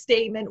final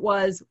statement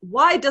was,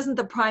 why doesn't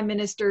the Prime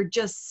Minister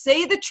just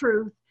say the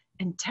truth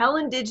and tell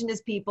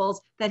Indigenous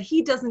peoples that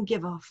he doesn't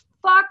give a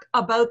fuck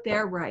about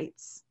their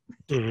rights?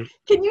 Mhm.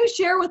 Can you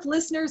share with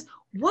listeners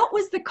what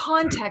was the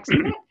context?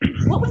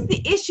 What was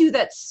the issue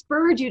that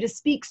spurred you to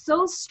speak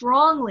so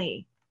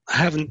strongly?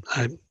 I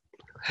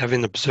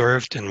haven't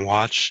observed and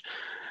watched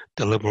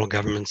the Liberal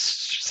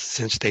governments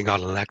since they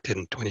got elected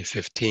in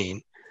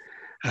 2015.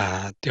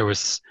 There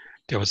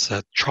was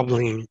a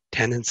troubling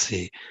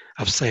tendency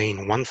of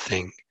saying one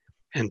thing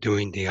and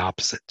doing the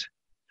opposite,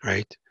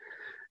 right?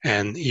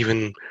 And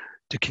even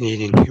the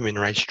Canadian Human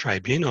Rights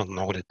Tribunal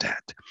noted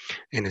that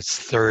in its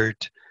third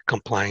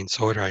compliance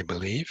order, I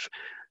believe.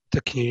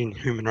 The Canadian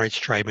Human Rights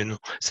Tribunal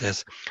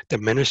says the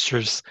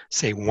ministers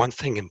say one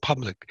thing in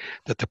public,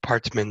 the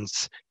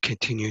departments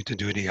continue to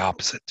do the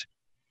opposite.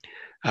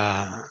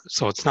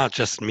 So it's not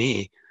just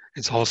me,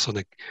 it's also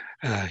the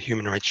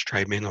Human Rights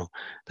Tribunal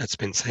that's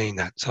been saying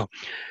that. So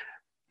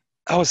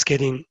I was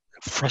getting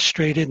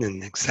frustrated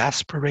and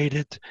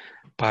exasperated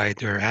by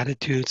their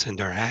attitudes and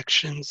their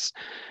actions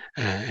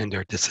and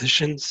their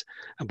decisions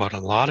about a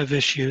lot of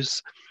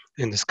issues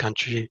in this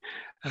country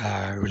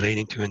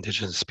relating to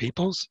Indigenous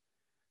peoples.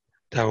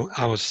 That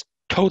I was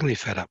totally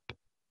fed up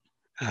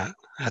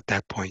at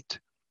that point.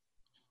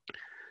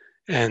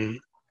 And,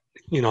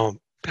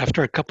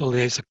 after a couple of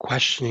days of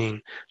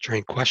questioning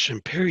during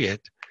question period,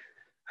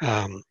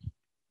 um,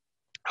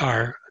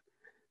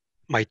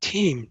 my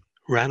team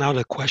ran out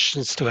of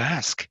questions to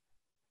ask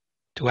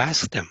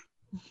them,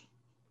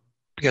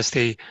 because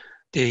they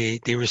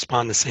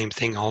respond the same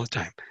thing all the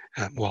time.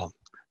 Well,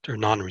 they're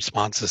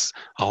non-responses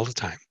all the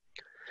time.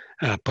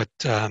 But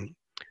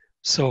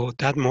so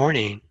that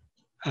morning,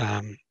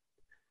 um,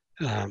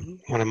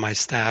 one of my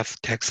staff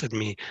texted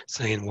me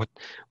saying,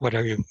 "What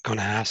are you going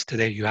to ask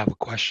today? You have a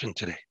question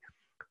today."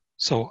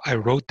 So I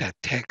wrote that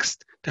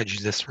text that you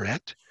just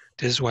read.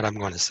 This is what I'm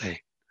going to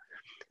say.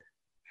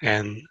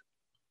 And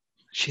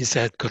she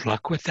said, good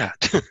luck with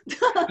that.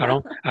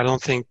 I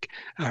don't think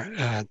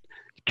our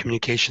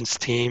communications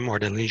team or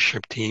the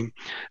leadership team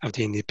of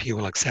the NDP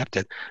will accept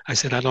it. I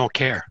said, I don't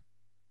care.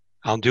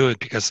 I'll do it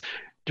because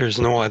there's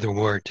no other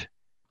word.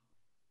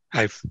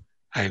 I've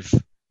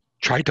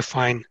tried to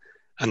find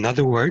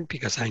another word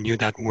because I knew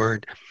that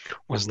word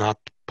was not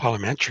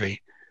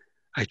parliamentary.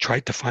 I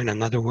tried to find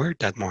another word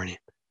that morning.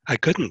 I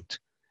couldn't.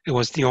 It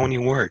was the only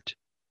word.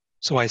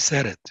 So I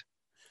said it.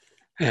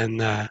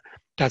 And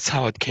that's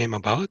how it came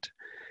about.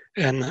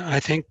 And I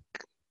think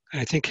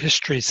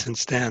history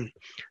since then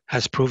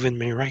has proven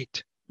me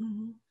right,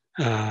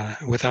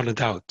 without a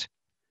doubt.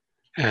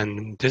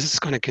 And this is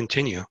going to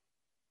continue,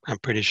 I'm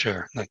pretty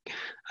sure. Like,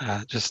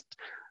 just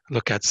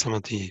look at some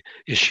of the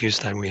issues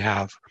that we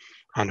have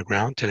on the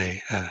ground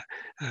today.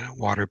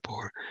 Water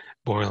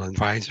boil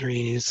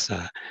advisories,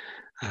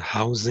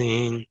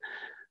 housing,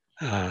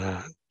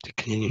 the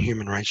Canadian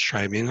Human Rights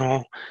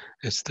Tribunal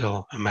is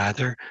still a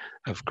matter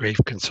of grave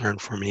concern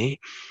for me.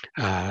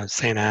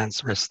 St.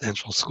 Anne's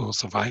Residential School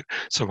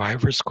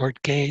Survivors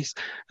Court case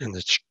and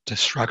the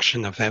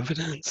destruction of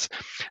evidence,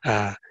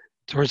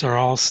 those are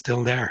all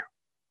still there.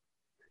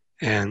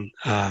 And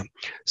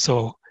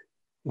so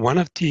one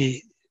of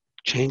the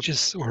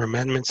changes or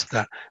amendments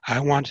that I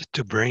wanted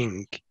to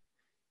bring,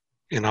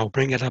 and I'll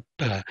bring it up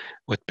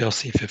with Bill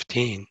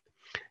C-15,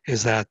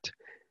 is that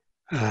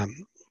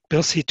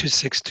Bill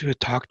C-262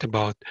 talked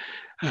about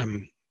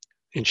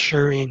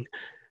ensuring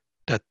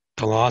that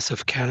the laws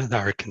of Canada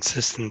are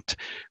consistent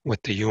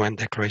with the UN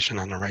Declaration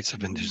on the Rights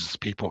of Indigenous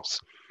Peoples.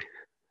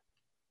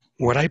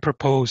 What I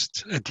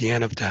proposed at the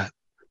end of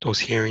those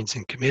hearings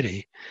in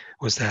committee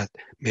was that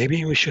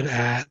maybe we should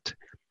add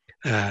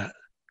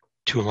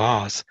to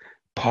laws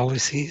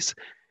policies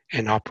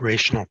and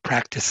operational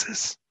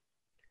practices.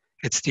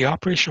 It's the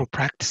operational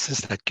practices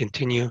that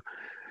continue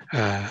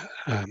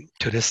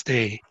to this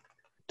day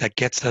that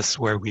gets us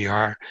where we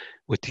are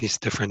with these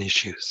different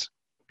issues.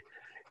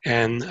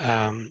 And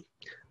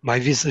my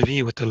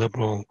vis-a-vis with the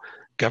Liberal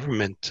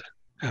government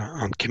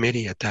on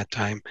committee at that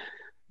time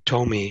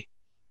told me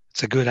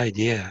it's a good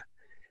idea,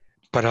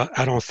 but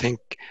I don't think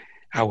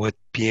I would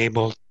be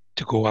able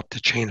to go up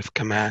the chain of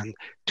command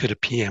to the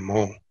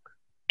PMO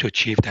to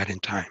achieve that in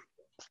time.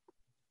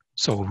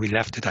 So we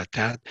left it at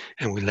that,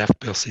 and we left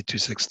Bill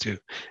C-262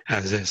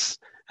 as is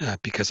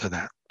because of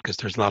that, because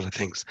there's a lot of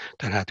things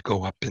that had to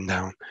go up and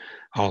down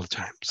all the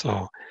time.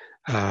 So,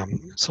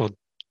 so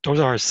those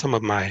are some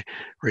of my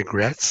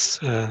regrets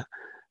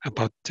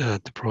about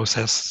the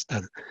process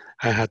that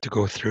I had to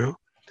go through.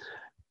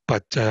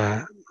 But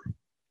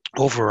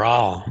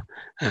overall,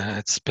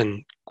 it's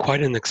been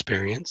quite an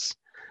experience.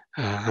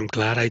 I'm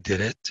glad I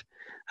did it.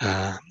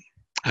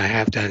 I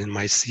have that in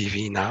my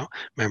CV now,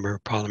 member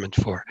of parliament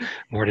for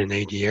more than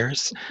 8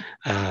 years.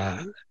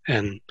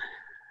 And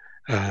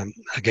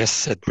I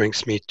guess it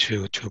brings me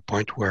to a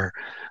point where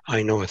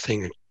I know a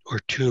thing or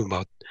two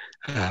about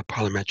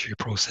parliamentary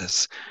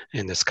process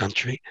in this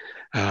country.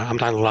 I'm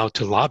not allowed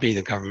to lobby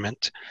the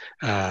government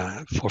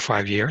for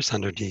 5 years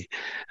under the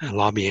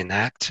Lobbying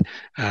Act,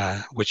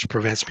 which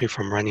prevents me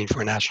from running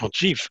for national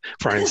chief,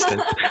 for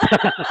instance.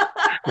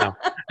 No,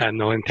 I had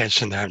no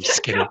intention there, I'm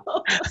just kidding.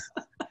 No.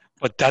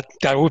 But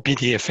that would be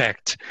the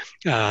effect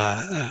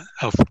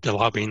of the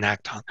Lobbying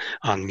Act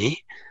on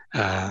me.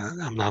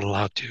 I'm not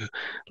allowed to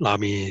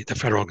lobby the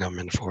federal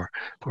government for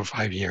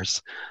 5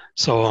 years.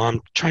 So I'm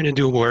trying to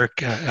do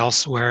work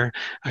elsewhere.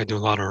 I do a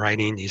lot of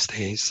writing these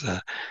days.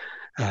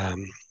 So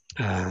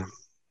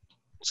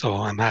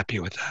I'm happy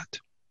with that.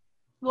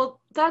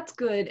 Well, that's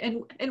good.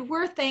 And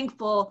we're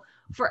thankful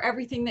for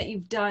everything that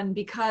you've done,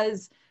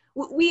 because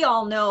we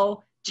all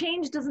know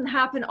change doesn't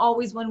happen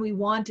always when we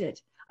want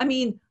it. I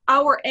mean,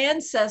 our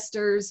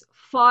ancestors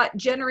fought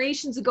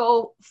generations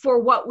ago for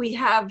what we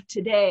have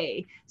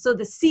today. So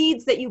the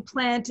seeds that you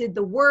planted,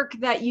 the work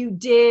that you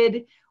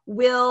did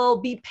will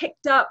be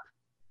picked up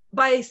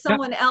by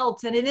someone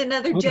else and in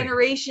another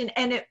generation,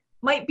 and it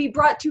might be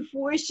brought to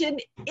fruition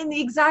in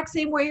the exact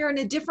same way or in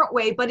a different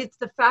way, but it's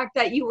the fact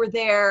that you were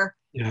there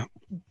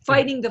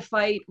fighting the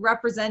fight,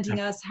 representing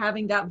us,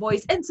 having that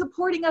voice, and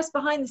supporting us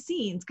behind the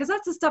scenes, because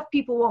that's the stuff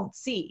people won't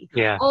see.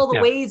 All the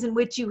ways in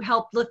which you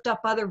help lift up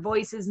other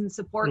voices and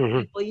support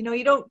people. You know,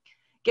 you don't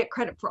get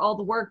credit for all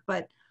the work,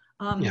 but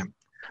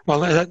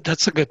well,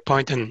 that's a good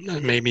point,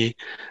 and maybe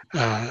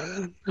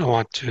I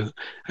want to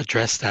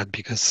address that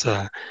because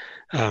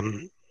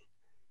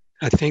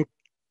I think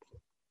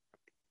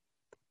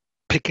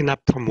picking up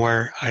from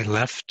where I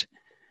left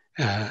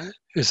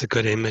is a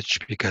good image,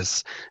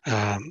 because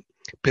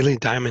Billy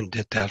Diamond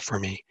did that for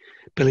me.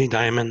 Billy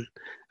Diamond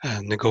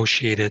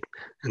negotiated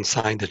and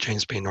signed the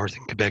James Bay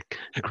Northern Quebec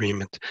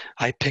Agreement.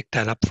 I picked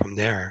that up from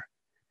there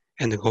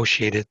and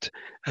negotiated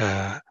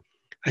a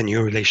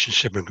new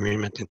relationship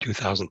agreement in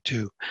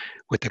 2002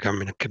 with the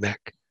government of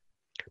Quebec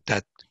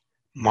that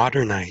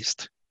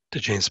modernized the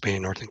James Bay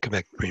Northern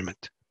Quebec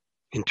Agreement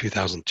in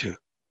 2002.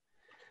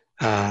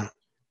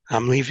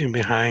 I'm leaving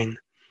behind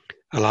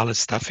a lot of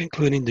stuff,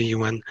 including the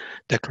UN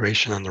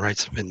Declaration on the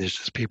Rights of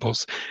Indigenous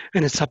Peoples.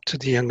 And it's up to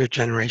the younger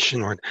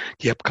generation or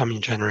the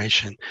upcoming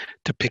generation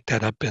to pick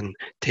that up and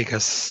take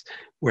us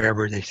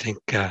wherever they think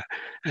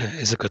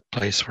is a good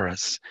place for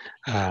us.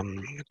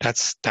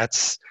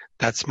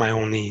 That's my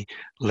only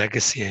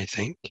legacy, I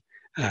think,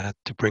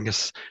 to bring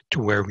us to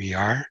where we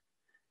are.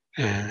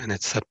 And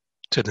it's up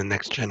to the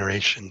next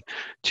generation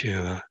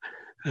to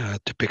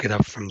pick it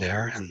up from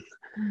there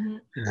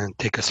and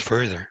take us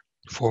further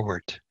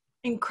forward.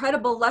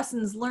 Incredible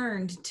lessons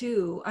learned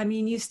too. I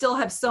mean, you still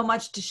have so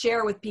much to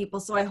share with people,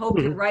 so I hope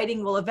your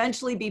writing will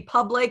eventually be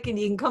public and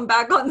you can come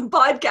back on the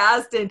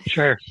podcast and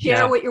share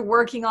what you're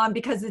working on,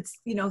 because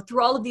it's, you know,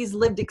 through all of these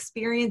lived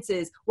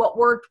experiences, what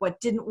worked,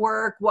 what didn't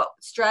work, what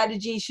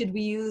strategy should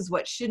we use,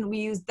 what shouldn't we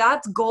use,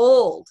 that's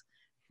gold,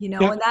 you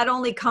know, and that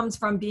only comes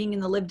from being in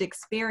the lived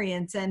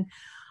experience. And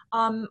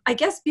I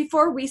guess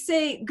before we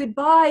say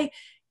goodbye,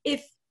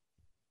 if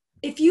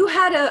you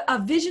had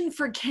a vision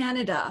for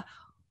Canada,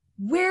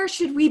 where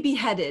should we be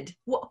headed?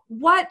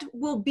 What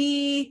would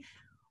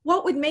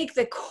make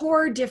the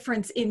core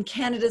difference in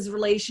Canada's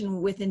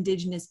relation with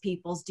Indigenous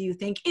peoples, do you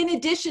think, in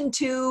addition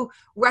to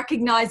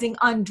recognizing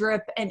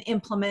UNDRIP and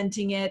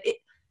implementing it?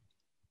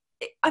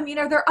 I mean,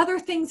 are there other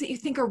things that you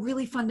think are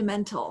really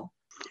fundamental?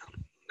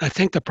 I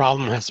think the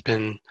problem has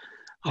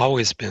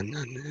always been,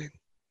 and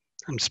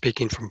I'm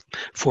speaking from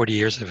 40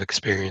 years of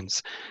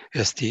experience,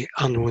 is the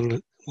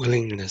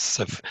unwillingness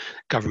of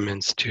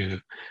governments to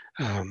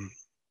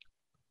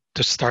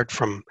start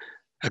from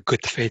a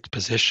good faith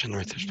position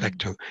with respect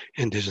to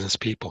Indigenous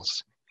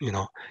peoples. You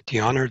know,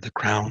 the honor of the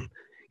crown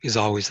is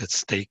always at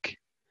stake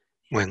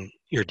when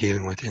you're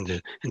dealing with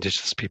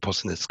Indigenous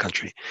peoples in this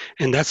country.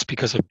 And that's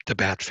because of the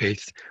bad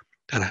faith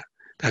that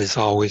is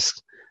always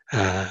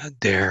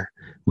there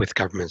with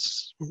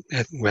governments,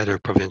 whether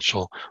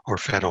provincial or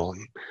federal.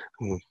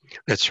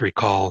 Let's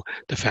recall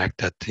the fact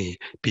that the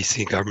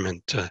BC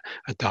government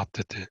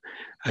adopted the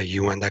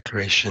UN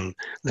Declaration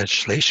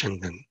legislation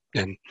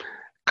and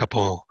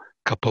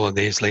couple of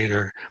days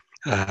later,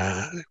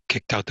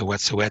 kicked out the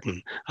Wet'suwet'en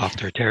off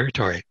their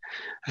territory,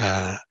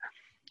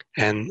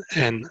 and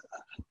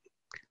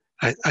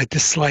I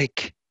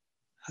dislike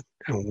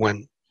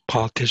when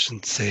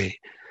politicians say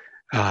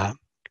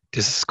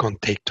this is going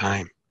to take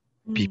time.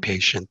 Be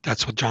patient.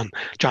 That's what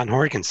John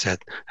Horgan said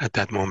at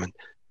that moment.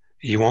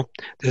 You won't.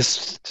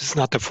 This is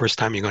not the first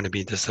time you're going to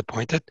be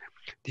disappointed.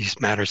 These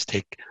matters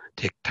take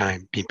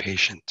time. Be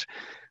patient.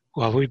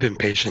 Well, we've been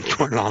patient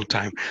for a long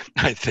time,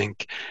 I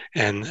think.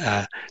 And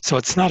so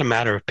it's not a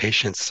matter of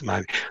patience.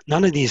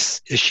 None of these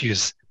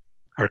issues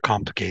are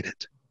complicated.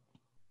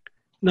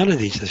 None of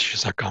these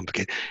issues are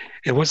complicated.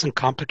 It wasn't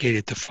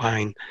complicated to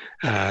find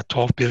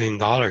 $12 billion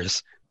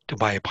to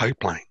buy a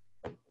pipeline,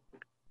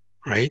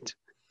 right?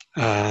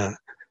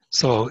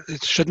 So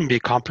it shouldn't be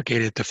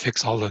complicated to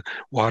fix all the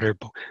water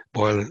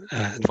boil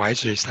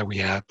advisories that we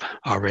have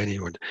already,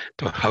 or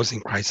the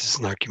housing crisis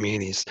in our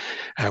communities,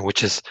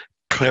 which is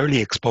clearly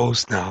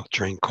exposed now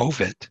during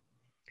COVID.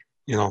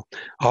 You know,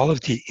 all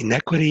of the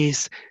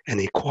inequities and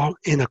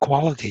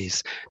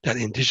inequalities that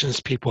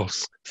Indigenous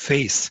peoples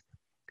face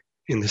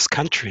in this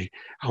country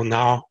are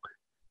now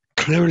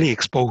clearly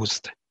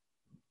exposed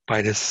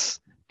by this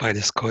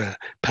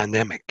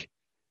pandemic.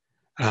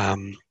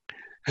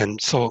 And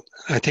so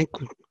I think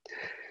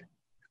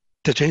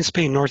the James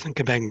Bay Northern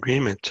Quebec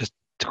Agreement, just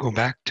to go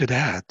back to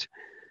that,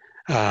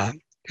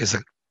 is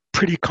a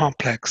pretty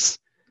complex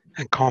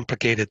and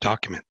complicated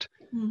document.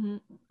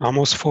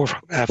 Almost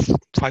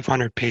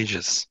 500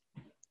 pages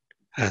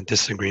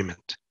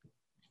disagreement,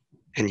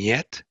 and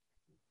yet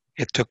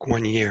it took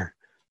 1 year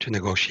to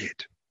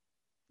negotiate.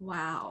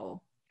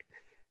 Wow.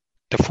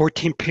 The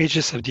 14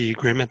 pages of the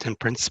agreement in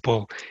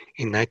principle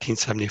in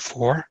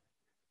 1974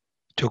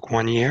 took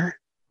 1 year,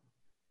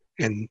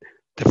 and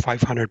the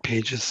 500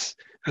 pages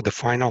of the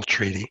final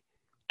treaty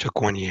took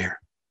 1 year.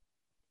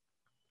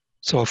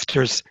 So if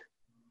there's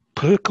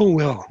political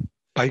will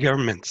by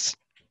governments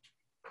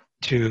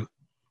to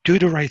do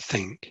the right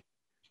thing,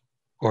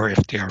 or if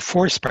they are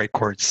forced by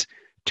courts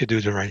to do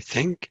the right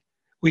thing,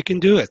 we can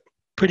do it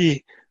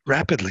pretty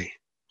rapidly.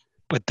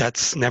 But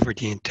that's never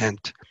the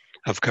intent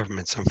of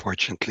governments,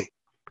 unfortunately.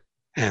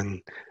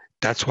 And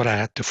that's what I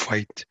had to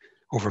fight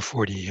over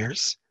 40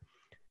 years.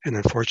 And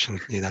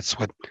unfortunately, that's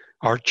what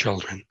our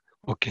children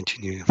will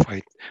continue to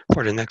fight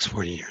for the next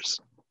 40 years.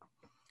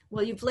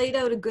 Well, you've laid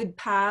out a good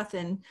path,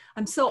 and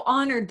I'm so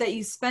honored that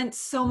you spent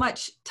so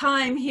much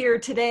time here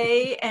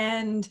today.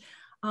 And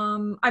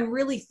I'm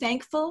really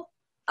thankful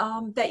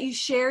that you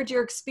shared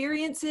your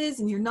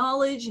experiences and your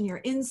knowledge and your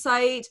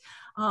insight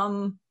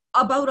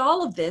about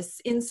all of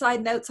this, inside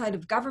and outside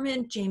of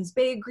government, James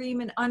Bay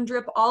Agreement,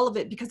 UNDRIP, all of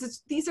it,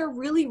 because these are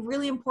really,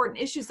 really important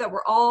issues that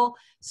we're all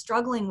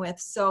struggling with.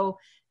 So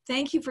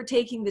thank you for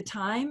taking the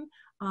time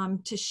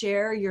to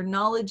share your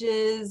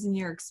knowledges and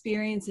your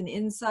experience and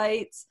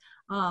insights.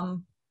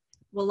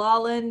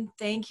 Walalan,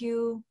 thank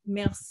you.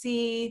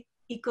 Merci.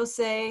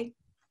 Ikose.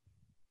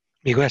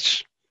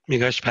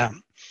 Miigwech,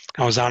 Pam.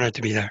 I was honored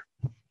to be there.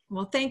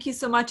 Well, thank you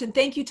so much. And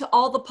thank you to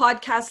all the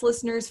podcast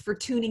listeners for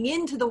tuning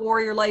in to the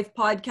Warrior Life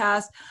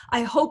podcast.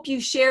 I hope you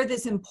share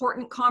this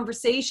important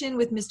conversation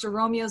with Mr.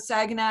 Romeo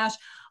Saganash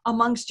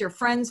amongst your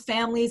friends,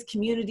 families,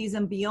 communities,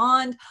 and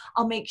beyond.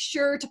 I'll make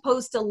sure to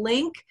post a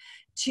link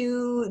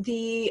to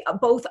the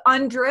both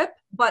UNDRIP,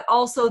 but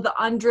also the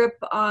UNDRIP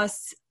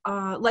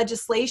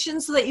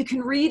legislation so that you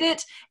can read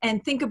it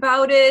and think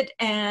about it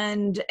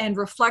and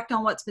reflect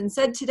on what's been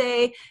said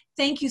today.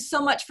 Thank you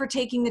so much for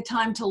taking the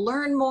time to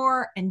learn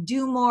more and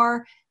do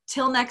more.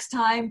 Till next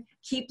time,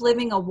 keep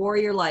living a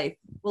warrior life.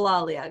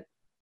 Walalia.